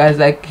willing, you guys,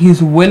 like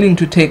he's willing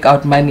to take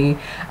out money.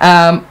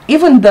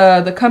 Even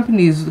the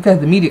companies,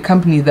 the media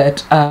company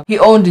that he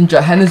owned in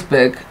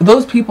Johannesburg,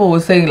 those people were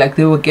saying like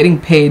they were getting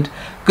paid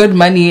good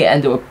money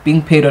and they were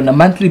being paid on a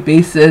monthly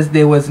basis.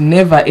 There was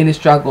never any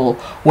struggle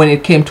when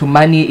it came to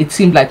money. It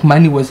seemed like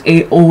money was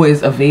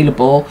always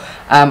available.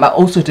 I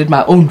also did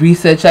my own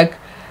research. Like,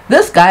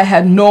 this guy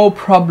had no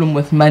problem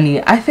with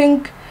money. I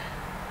think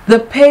the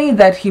pay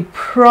that he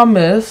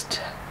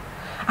promised,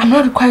 I'm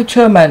not quite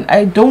sure, man.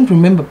 I don't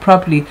remember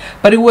properly,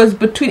 but it was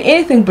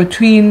anything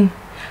between,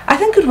 I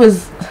think it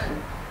was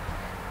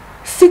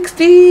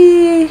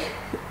 70,000,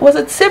 was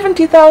it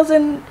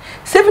 70,000,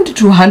 70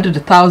 to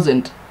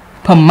 100,000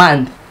 per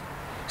month.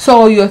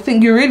 So you're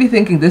really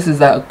thinking this is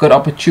a good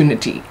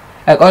opportunity.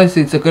 Like,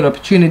 honestly, it's a good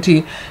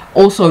opportunity.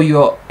 Also,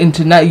 you're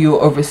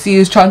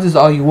overseas. Chances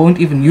are you won't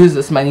even use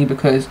this money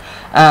because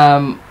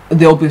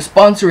they'll be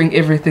sponsoring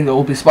everything.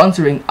 They'll be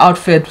sponsoring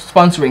outfit,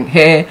 sponsoring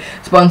hair,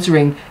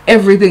 sponsoring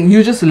everything.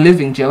 You're just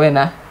living,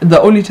 Joanna. The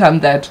only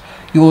time that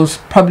you'll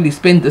probably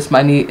spend this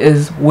money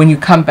is when you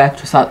come back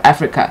to South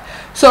Africa.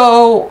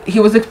 So he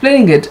was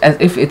explaining it as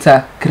if it's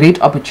a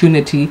great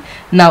opportunity.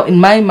 Now in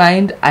my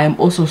mind, I am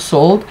also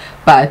sold,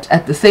 but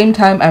at the same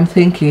time I'm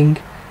thinking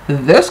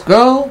this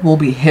girl will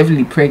be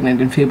heavily pregnant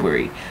in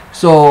February.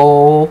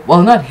 So,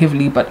 well, not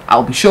heavily, but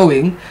I'll be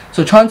showing.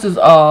 So chances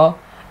are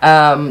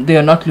they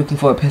are not looking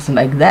for a person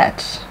like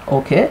that.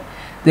 Okay,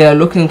 they are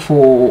looking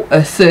for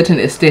a certain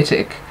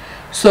aesthetic.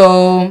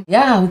 So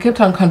yeah, we kept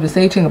on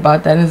conversating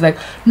about that, and it's like,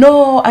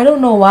 no, I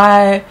don't know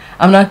why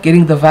I'm not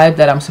getting the vibe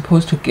that I'm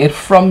supposed to get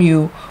from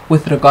you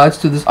with regards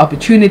to this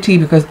opportunity,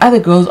 because other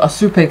girls are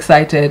super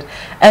excited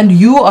and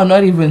you are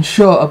not even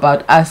sure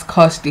about us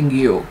casting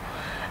you.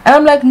 And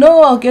I'm like,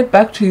 no, I'll get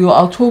back to you,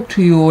 I'll talk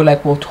to you,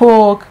 like we'll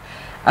talk,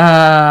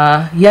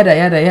 yada yada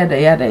yada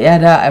yada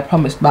yada. I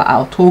promised, but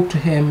I'll talk to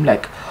him,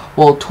 like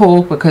we'll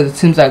talk, because it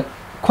seems like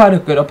quite a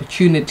good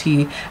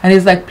opportunity. And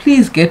he's like,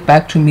 please get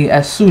back to me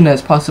as soon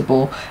as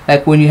possible,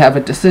 like when you have a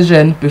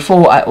decision,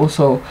 before I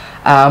also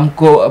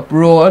go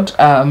abroad,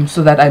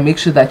 so that I make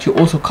sure that you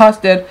also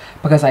cast it,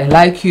 because I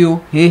like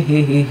you,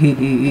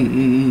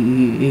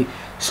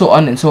 so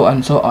on and so on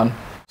and so on.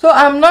 So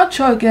I'm not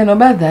sure again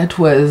about that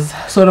was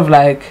sort of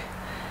like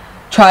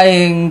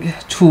trying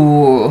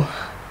to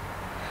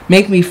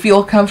make me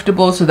feel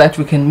comfortable so that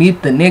we can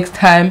meet the next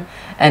time.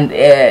 And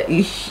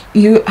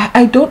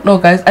I don't know,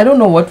 guys, I don't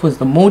know what was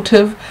the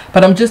motive,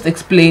 but I'm just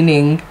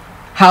explaining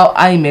how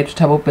I met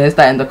Thabo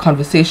Bester and the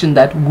conversation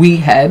that we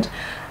had.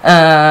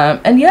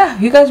 And yeah,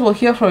 you guys will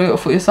hear for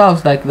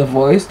yourselves, like the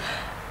voice.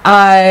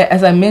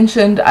 As I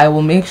mentioned, I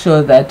will make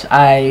sure that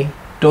I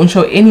don't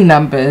show any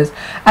numbers.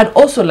 I'd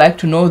also like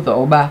to know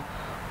though,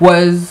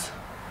 was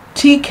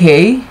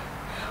TK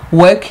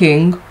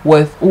working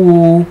with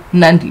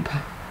nandi?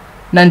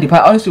 I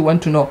honestly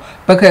want to know,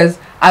 because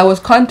I was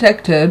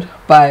contacted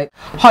by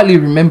Holly,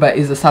 remember,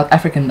 is a South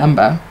African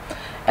number,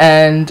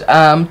 and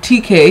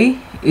TK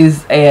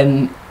is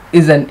an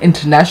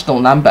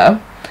international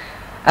number.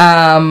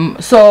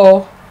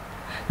 So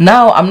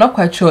now I'm not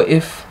quite sure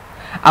if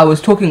I was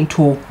talking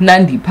to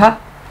Nandipa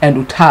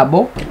and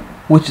Thabo,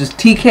 which is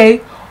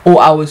TK, or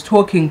I was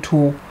talking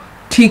to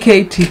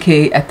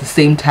TK at the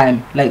same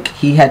time, like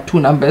he had two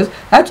numbers.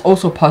 That's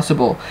also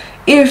possible.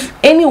 If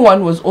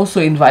anyone was also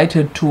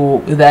invited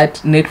to that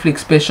Netflix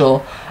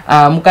special,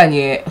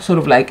 Mukanye sort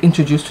of like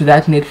introduced to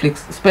that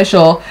Netflix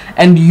special,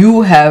 and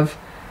you have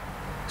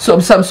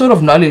some sort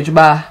of knowledge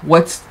about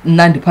what's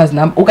Nandipa's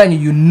number, Mukanye,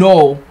 you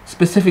know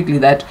specifically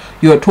that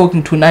you're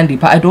talking to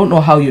Nandipa. I don't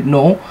know how you'd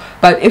know,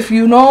 but if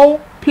you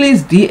know,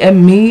 please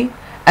DM me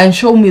and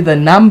show me the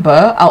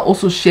number. I'll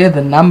also share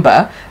the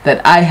number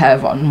that I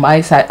have on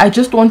my side. I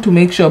just want to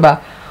make sure,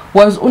 but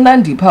was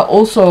Nandipa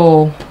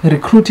also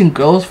recruiting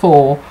girls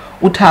for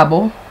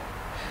Thabo?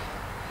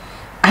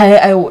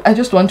 I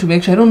just want to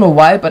make sure. I don't know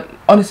why, but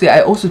honestly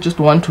I also just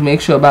want to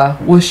make sure,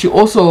 but was she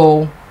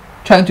also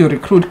trying to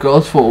recruit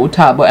girls for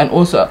Thabo? And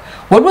also,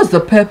 what was the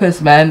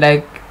purpose, man?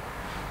 Like,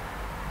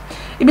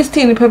 it was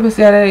teeny purpose.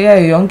 Yeah,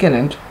 young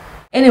talent.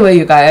 Anyway,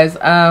 you guys,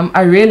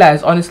 I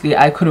realized honestly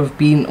I could have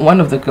been one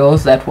of the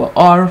girls that were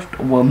off,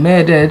 were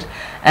murdered,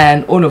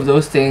 and all of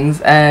those things,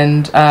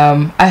 and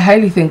I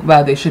highly think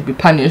they should be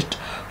punished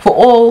for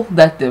all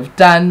that they've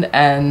done.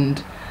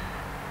 And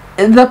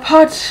the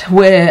part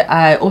where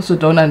I also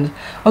don't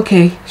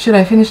okay, should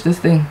I finish this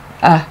thing?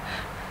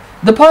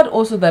 The part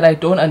also that I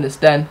don't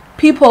understand,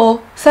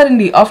 people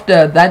suddenly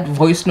after that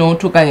voice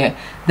note,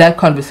 that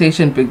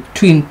conversation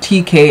between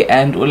TK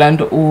and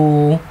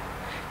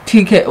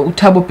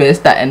Thabo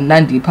Bester and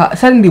Nandipa,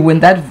 suddenly when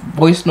that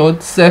voice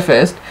note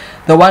surfaced,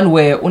 the one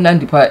where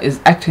Nandipa is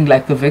acting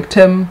like the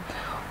victim,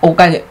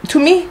 to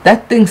me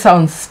that thing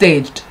sounds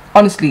staged.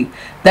 Honestly,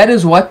 that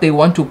is what they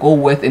want to go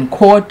with in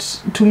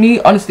court. To me,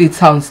 honestly, it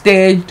sounds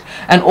staged.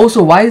 And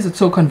also, why is it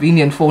so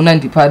convenient for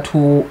Nandipa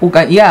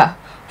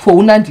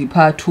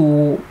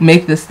to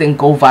make this thing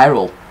go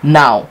viral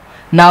now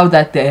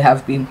that they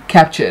have been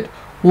captured?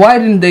 Why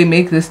didn't they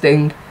make this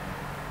thing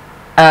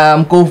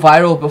go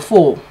viral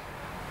before?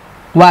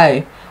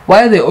 Why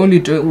are they only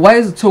doing, why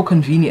is it so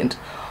convenient?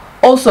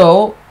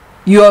 Also,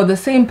 you're the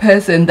same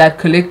person that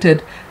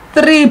collected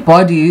 3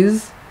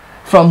 bodies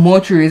from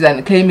mortuaries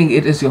and claiming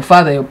it is your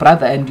father, your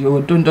brother, and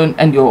your dundun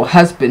and your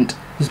husband's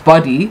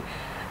body,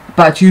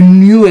 but you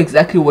knew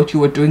exactly what you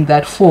were doing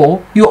that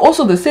for. You're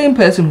also the same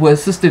person who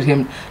assisted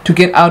him to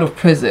get out of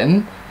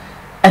prison,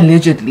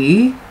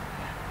 allegedly,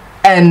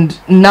 and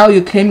now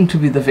you're claiming to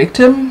be the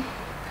victim.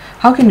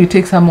 How can you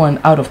take someone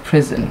out of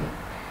prison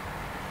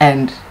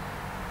and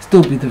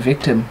still be the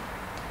victim?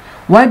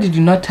 Why did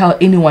you not tell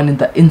anyone in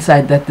the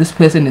inside that this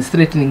person is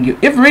threatening you?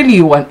 If really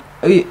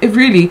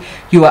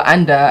you were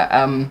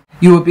under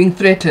you were being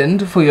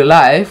threatened for your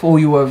life, or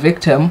you were a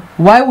victim,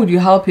 why would you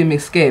help him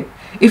escape?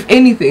 If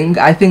anything,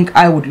 I think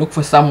I would look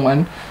for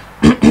someone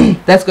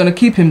that's going to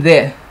keep him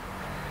there.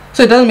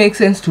 So it doesn't make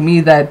sense to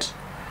me that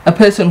a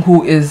person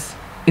who is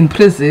in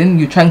prison,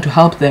 you're trying to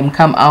help them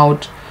come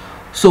out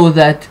so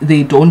that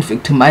they don't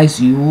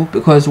victimize you,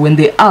 because when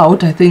they're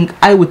out,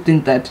 I would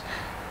think that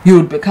you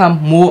would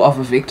become more of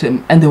a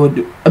victim and they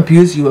would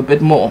abuse you a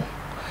bit more.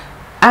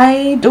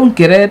 I don't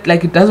get it.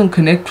 Like, it doesn't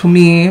connect to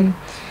me.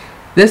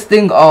 This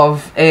thing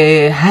of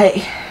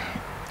hi,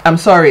 I'm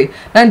sorry,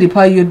 nandi,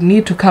 you'd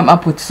need to come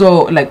up with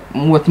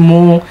with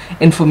more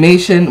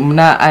information.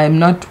 I'm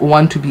not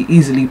one to be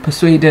easily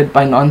persuaded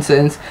by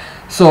nonsense.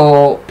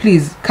 So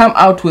please come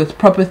out with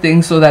proper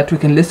things so that we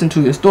can listen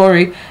to your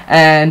story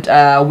and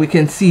we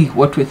can see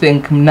what we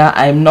think.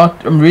 I'm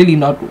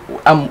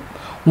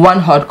one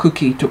hard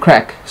cookie to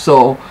crack.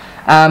 So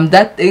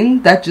that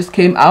thing that just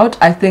came out,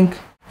 I think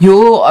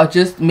you are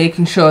just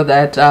making sure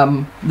that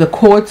the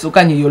courts,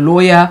 your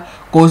lawyer,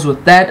 goes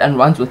with that and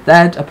runs with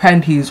that.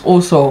 Apparently she's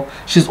also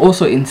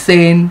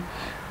insane.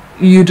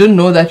 You didn't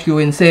know that you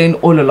were insane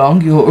all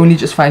along. You're only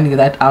just finding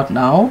that out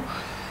now.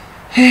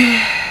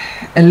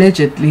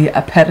 Allegedly,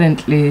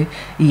 apparently,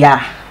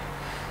 yeah.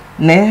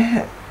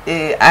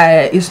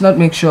 It's not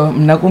make sure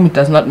Nagumi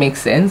does not make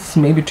sense.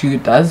 Maybe to you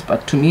it does,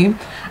 but to me,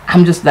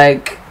 I'm just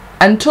like,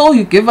 until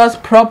you give us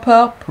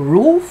proper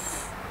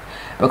proof,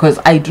 because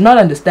I do not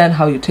understand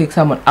how you take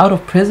someone out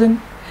of prison,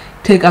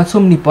 take out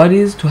so many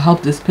bodies to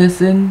help this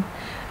person,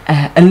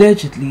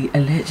 allegedly. I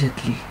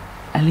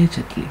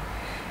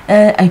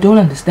don't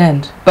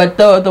understand. But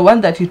the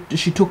one that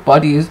she took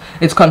bodies,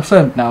 it's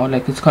confirmed now.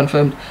 Like, it's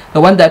confirmed. The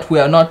one that we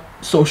are not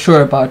so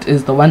sure about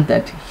is the one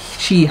that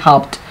she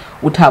helped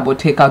Thabo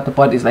take out the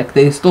bodies. Like,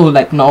 there's still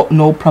like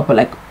no proper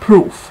like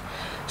proof.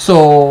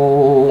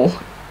 So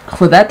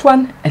for that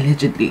one,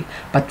 allegedly.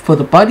 But for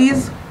the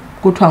bodies,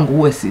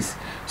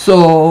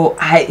 so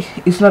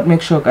it's not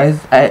make sure, guys.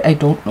 I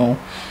don't know.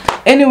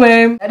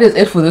 Anyway, that is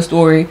it for the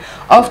story.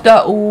 After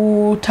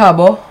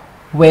Thabo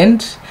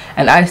went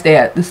and I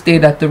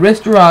stayed at the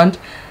restaurant,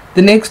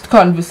 the next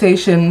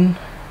conversation,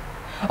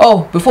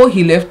 before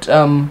he left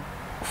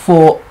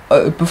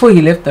before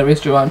he left the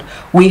restaurant,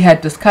 we had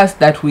discussed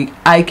that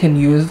I can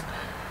use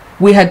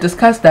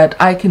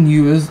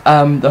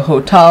the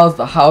hotels,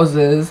 the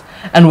houses,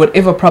 and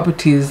whatever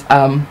properties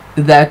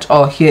that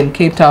are here in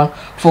Cape Town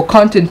for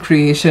content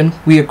creation.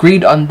 We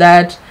agreed on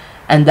that,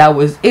 and that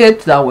was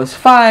it. That was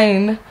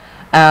fine.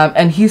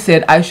 And he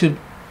said I should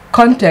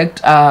contact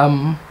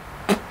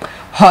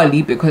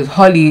Holly, because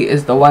Holly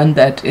is the one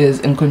that is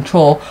in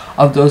control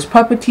of those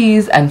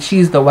properties, and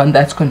she's the one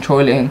that's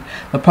controlling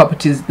the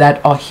properties that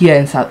are here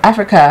in South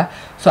Africa.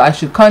 So I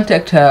should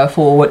contact her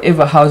for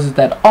whatever houses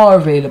that are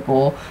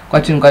available.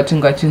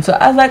 Gotchin. So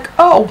I was like,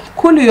 oh,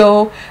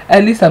 coolio,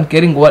 at least I'm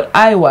getting what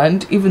I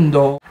want, even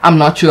though I'm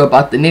not sure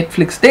about the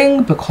Netflix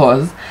thing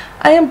because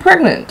I am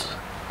pregnant.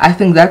 I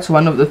think that's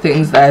one of the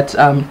things that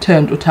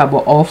turned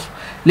Thabo off.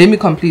 Let me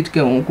complete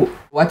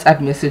WhatsApp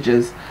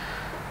messages.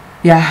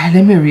 Yeah,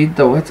 let me read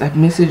the WhatsApp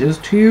messages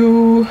to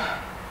you.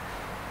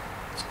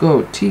 Let's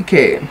go.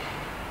 TK.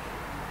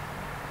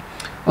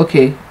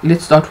 Okay,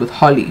 let's start with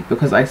Holly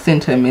because I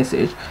sent her a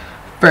message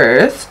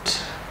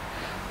first.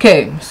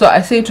 Okay, so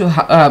I say to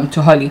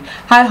Holly,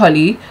 hi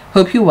Holly,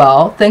 hope you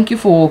well. Thank you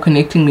for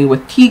connecting me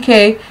with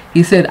TK.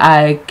 He said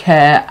I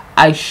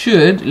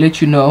should let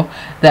you know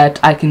that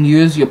I can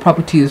use your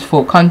properties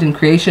for content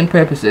creation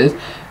purposes.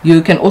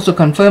 You can also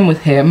confirm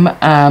with him.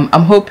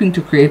 I'm hoping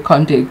to create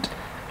content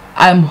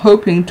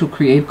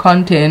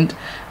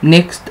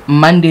next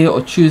Monday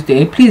or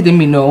Tuesday. Please let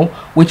me know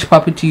which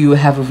property you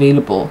have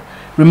available.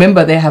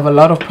 Remember, they have a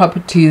lot of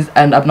properties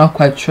and I'm not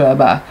quite sure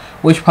about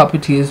which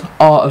properties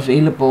are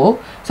available.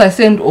 So I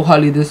sent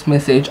Holly this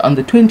message on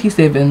the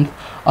 27th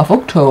of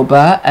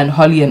October, and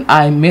Holly and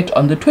I met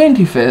on the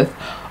 25th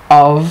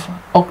of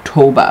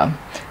October.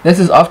 This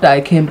is after I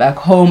came back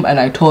home and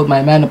I told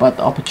my man about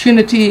the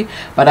opportunity,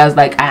 but I was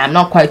like, I am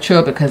not quite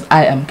sure because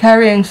I am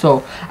carrying.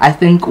 So I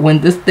think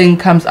when this thing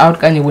comes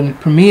out, when it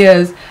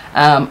premieres,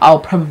 I'll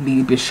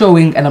probably be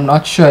showing, and I'm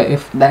not sure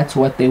if that's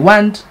what they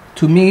want.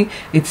 To me,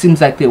 it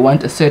seems like they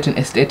want a certain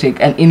aesthetic,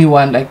 and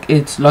anyone, like,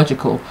 it's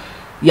logical.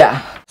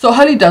 Yeah. So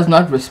Holly does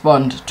not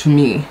respond to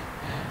me.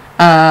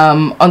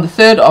 On the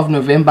 3rd of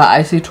November,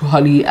 I say to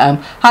Holly,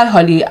 hi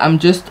Holly, I'm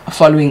just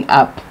following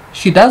up.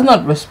 She does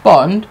not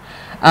respond.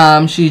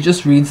 She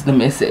just reads the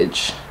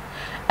message,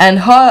 and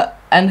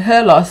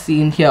her last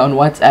seen here on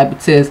WhatsApp,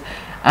 it says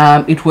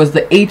it was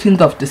the 18th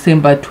of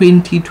December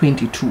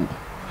 2022.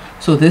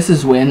 So this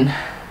is when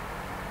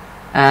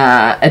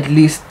at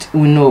least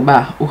we know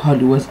about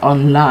Holly was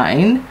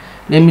online.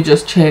 Let me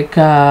just check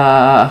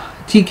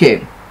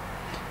TK,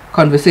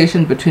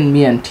 conversation between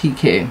me and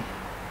TK.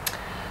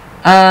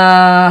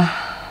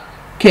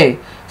 Okay,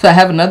 so I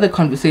have another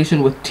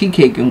conversation with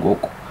TK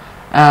Gengoku,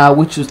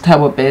 which was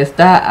Thabo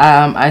Bester.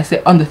 I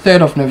say on the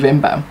 3rd of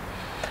November.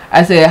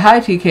 I say, hi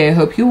TK,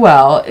 hope you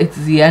well. It's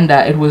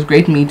Zianda. It was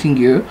great meeting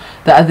you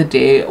the other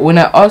day. When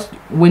I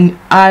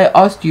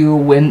asked you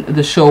when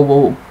the show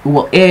will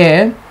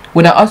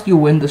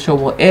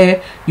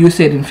air, you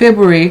said in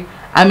February.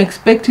 I'm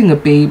expecting a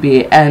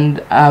baby,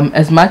 and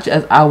as much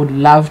as I would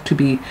love to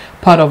be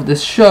part of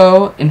this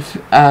show,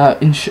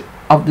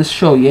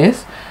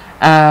 yes,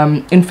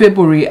 in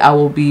February I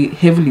will be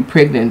heavily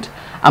pregnant.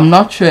 I'm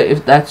not sure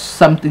if that's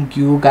something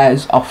you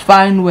guys are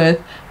fine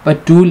with,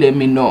 but do let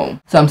me know.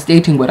 So I'm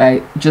stating what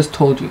I just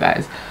told you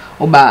guys.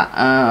 But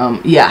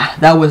yeah,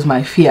 that was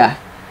my fear.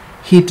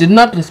 He did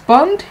not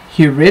respond.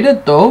 He read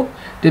it though,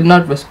 did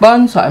not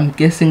respond. So I'm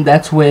guessing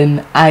that's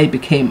when I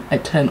became a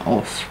turn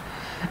off.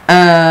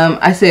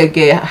 I say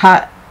again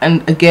hi,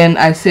 and again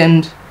I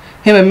send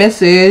him a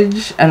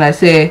message and I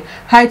say,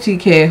 hi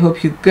TK,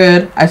 hope you're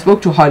good. I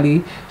spoke to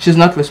Holly. She's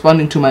not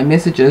responding to my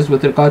messages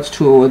with regards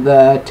to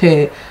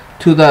the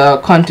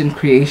content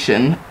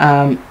creation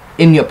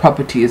in your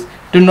properties.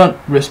 Do not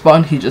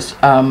respond. He just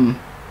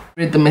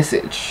read the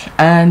message,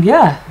 and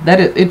yeah, that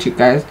is it, you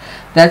guys.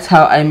 That's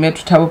how I met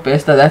Thabo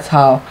Bester. That's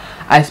how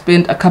I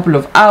spent a couple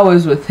of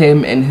hours with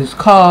him in his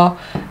car.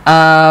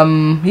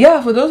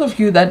 Yeah, for those of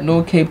you that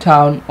know Cape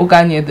Town,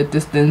 Okanye, the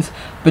distance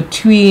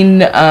between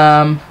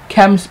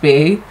Camps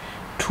Bay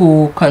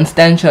to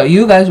Constantia,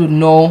 you guys would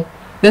know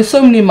there's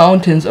so many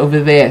mountains over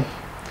there.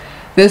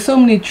 There's so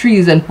many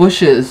trees and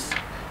bushes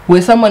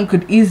where someone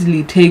could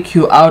easily take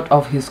you out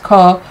of his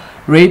car,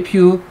 rape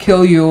you,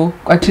 kill you,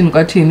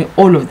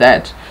 all of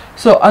that.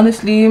 So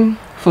honestly,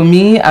 for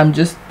me, I'm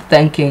just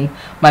thanking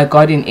my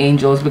guardian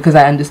angels, because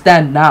I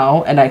understand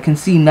now and I can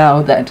see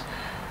now that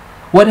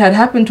what had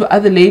happened to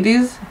other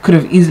ladies could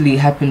have easily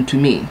happened to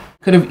me.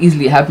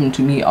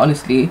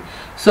 Honestly.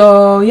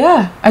 So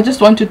yeah, I just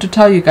wanted to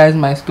tell you guys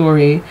my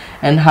story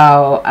and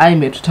how I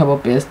met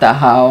Thabo Bester.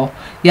 How,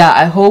 yeah,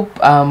 I hope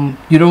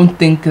you don't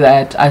think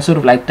that I sort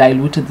of like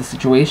diluted the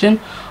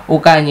situation.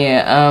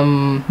 Okanye,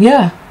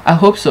 yeah, I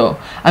hope so.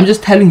 I'm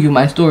just telling you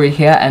my story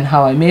here and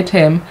how I met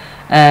him,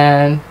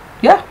 and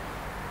yeah,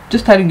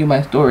 just telling you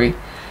my story.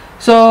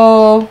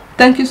 So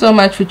thank you so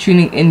much for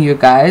tuning in, you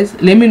guys.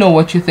 Let me know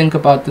what you think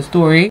about the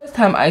story. First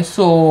time I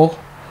saw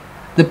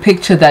the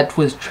picture that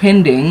was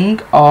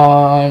trending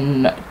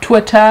on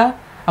Twitter,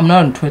 I'm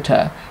not on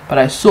Twitter, but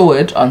I saw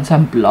it on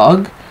some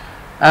blog.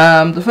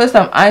 The first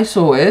time I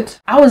saw it,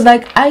 I was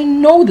like, I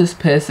know this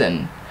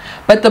person.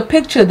 But the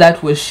picture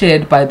that was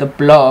shared by the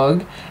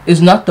blog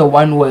is not the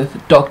one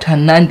with Dr.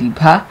 Nandi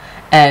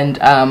and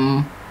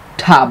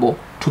Thabo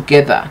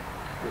together.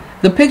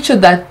 The picture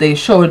that they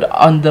showed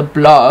on the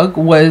blog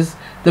was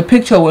the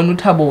picture when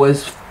Thabo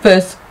was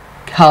first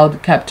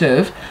held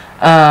captive,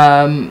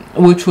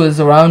 which was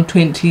around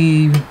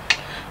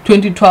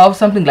 2012,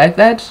 something like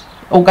that.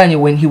 Okanye,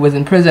 when he was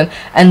in prison,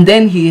 and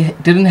then he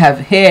didn't have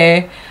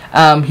hair.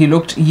 He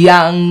looked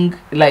young,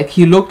 like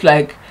he looked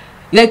like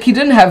he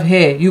didn't have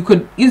hair. You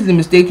could easily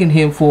mistaken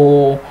him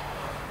for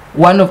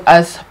one of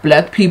us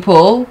black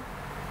people,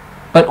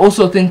 but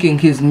also thinking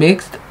he's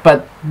mixed,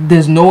 but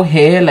there's no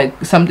hair,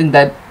 like something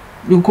that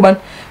you come on.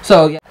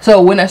 So yeah,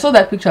 so when I saw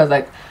that picture, I was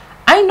like,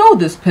 I know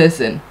this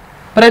person,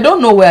 but I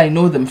don't know where I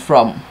know them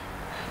from.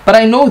 But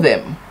I know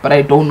them, but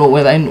I don't know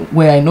where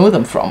I know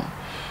them from.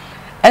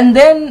 And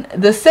then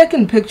the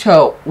second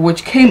picture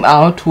which came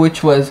out,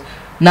 which was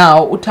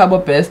now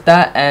Thabo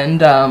Bester and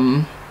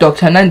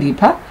Dr.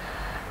 Nandipa,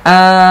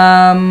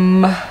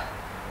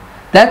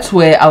 that's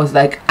where I was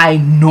like, I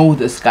know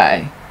this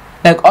guy.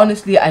 Like,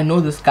 honestly, I know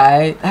this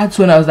guy. That's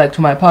when I was like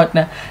to my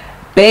partner,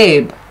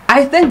 babe,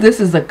 I think this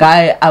is the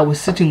guy I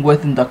was sitting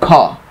with in the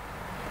car.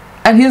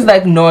 And he's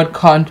like, no, it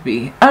can't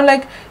be. I'm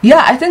like,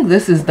 yeah, I think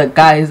this is the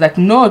guy. He's like,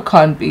 no, it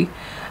can't be.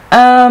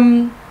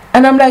 And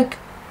I'm like,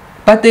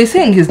 but they're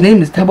saying his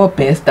name is Thabo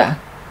Bester.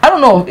 I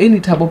don't know of any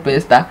Thabo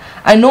Bester.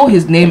 I know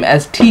his name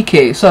as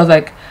TK. So I was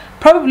like,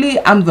 probably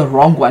I'm the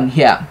wrong one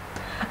here.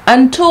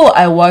 Until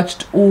I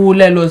watched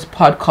Lelo's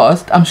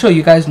podcast. I'm sure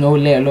you guys know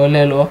Lelo.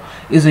 Lelo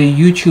is a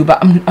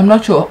YouTuber. I'm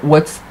not sure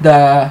what's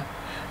the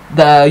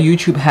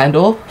YouTube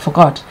handle,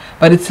 forgot,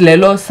 but it's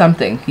Lelo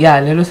something.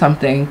 Yeah, Lelo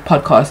something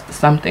podcast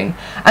something.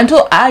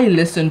 Until I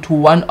listened to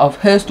one of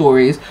her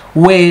stories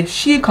where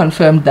she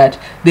confirmed that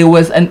there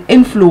was an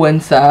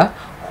influencer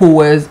who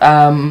was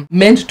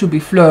meant to be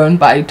flown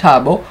by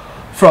Thabo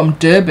from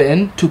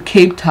Durban to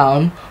Cape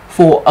Town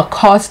for a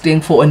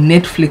casting for a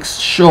Netflix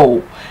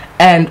show,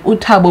 and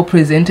Thabo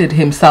presented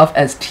himself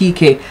as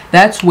TK.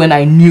 That's when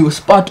I knew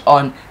spot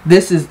on,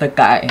 this is the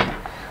guy.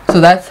 So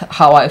that's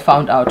how I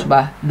found out,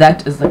 but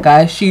that is the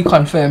guy. She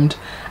confirmed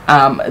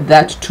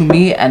that to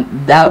me, and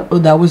that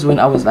was when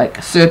I was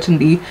like,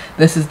 certainly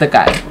this is the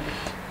guy.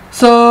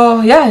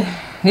 So yeah,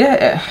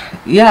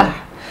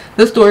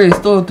 the story is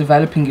still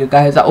developing, you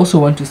guys. I also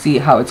want to see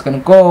how it's gonna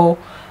go.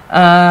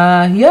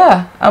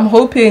 Yeah, I'm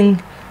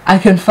hoping I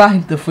can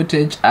find the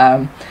footage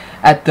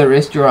at the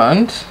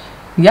restaurant.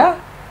 Yeah,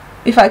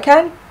 if I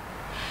can,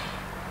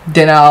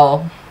 then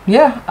I'll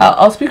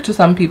speak to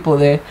some people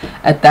there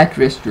at that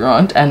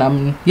restaurant,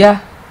 and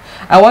yeah,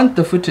 I want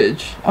the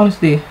footage.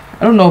 Honestly,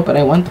 I don't know, but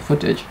I want the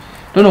footage.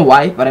 Don't know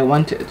why, but I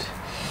want it.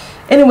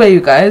 Anyway,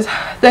 you guys,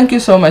 thank you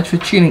so much for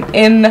tuning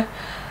in.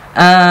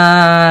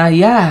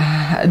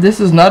 Yeah, this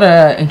is not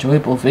a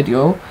enjoyable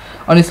video.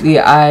 Honestly,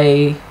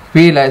 I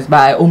realized, but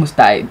I almost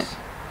died.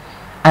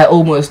 I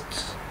almost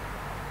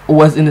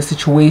was in a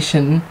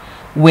situation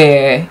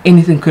where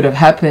anything could have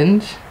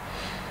happened.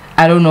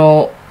 I don't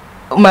know.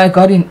 My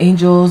guardian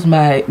angels,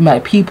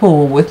 my people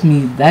were with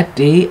me that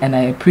day, and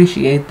I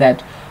appreciate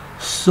that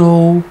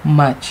so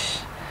much.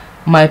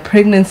 my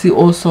pregnancy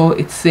also,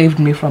 it saved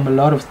me from a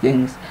lot of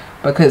things,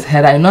 because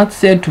had I not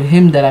said to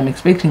him that I'm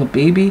expecting a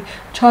baby,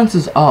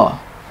 chances are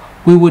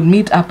we would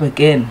meet up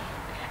again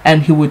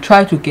and he would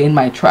try to gain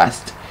my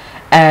trust,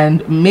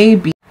 and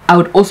maybe I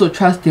would also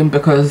trust him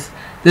because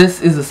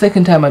this is the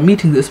second time I'm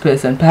meeting this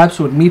person. Perhaps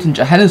we would meet in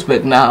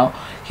Johannesburg now.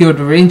 He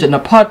would arrange an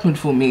apartment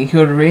for me. He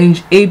would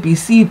arrange A, B,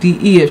 C, D,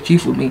 E, F, G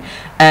for me.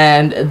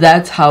 And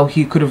that's how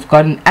he could have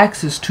gotten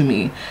access to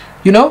me,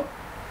 you know?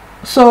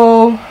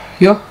 So,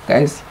 yo,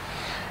 guys,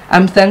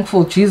 I'm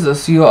thankful.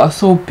 Jesus, you are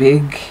so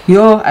big.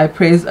 Yo, I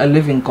praise a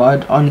living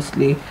God,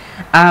 honestly.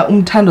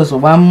 That's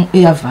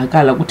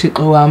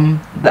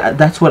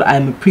what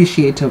I'm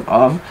appreciative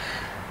of.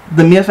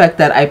 The mere fact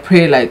that I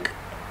pray like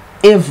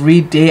every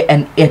day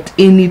and at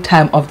any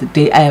time of the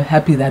day, I am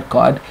happy that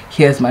God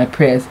hears my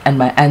prayers and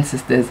my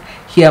ancestors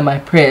hear my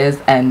prayers,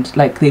 and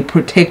like they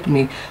protect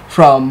me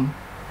from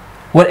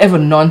whatever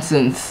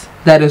nonsense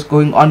that is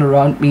going on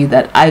around me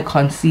that I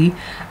can't see.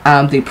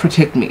 They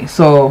protect me.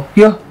 So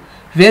yeah,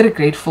 very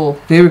grateful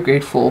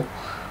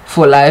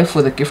for life,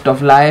 for the gift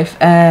of life.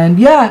 And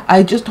yeah,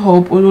 I just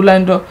hope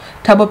Ululando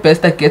Thabo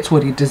Bester gets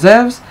what he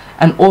deserves,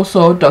 and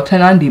also Dr.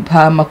 Nandi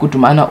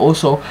Makudumana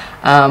also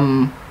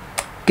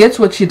gets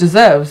what she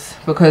deserves,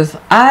 because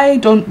I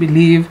don't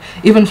believe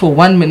even for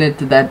 1 minute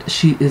that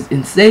she is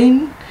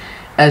insane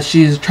as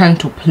she's trying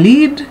to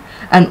plead,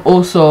 and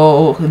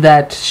also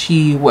that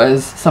she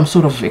was some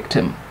sort of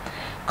victim.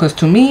 Because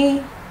to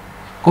me,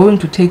 going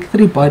to take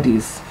 3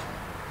 bodies,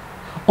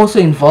 also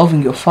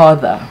involving your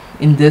father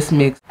in this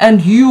mix,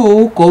 and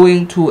you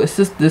going to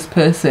assist this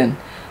person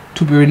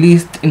to be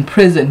released in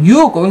prison,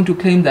 you're going to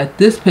claim that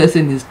this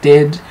person is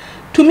dead.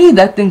 To me,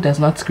 that thing does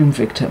not scream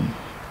victim.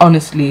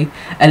 Honestly,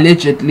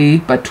 allegedly,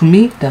 but to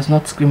me does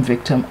not scream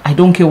victim. I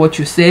don't care what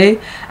you say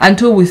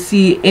until we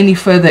see any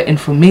further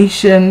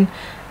information.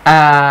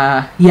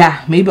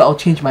 Yeah, maybe I'll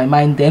change my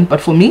mind then,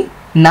 but for me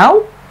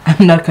now,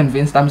 I'm not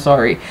convinced. I'm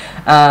sorry.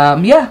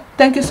 Yeah,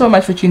 thank you so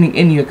much for tuning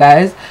in, you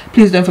guys.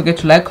 Please don't forget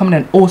to like,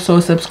 comment, and also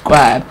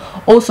subscribe.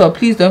 Also,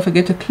 please don't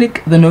forget to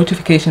click the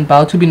notification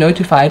bell to be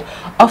notified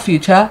of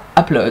future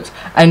uploads.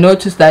 I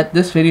noticed that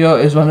this video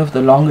is one of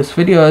the longest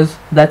videos.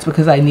 That's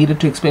because I needed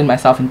to explain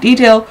myself in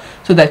detail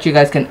so that you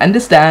guys can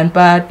understand.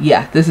 But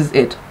yeah, this is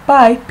it.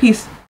 Bye. Peace.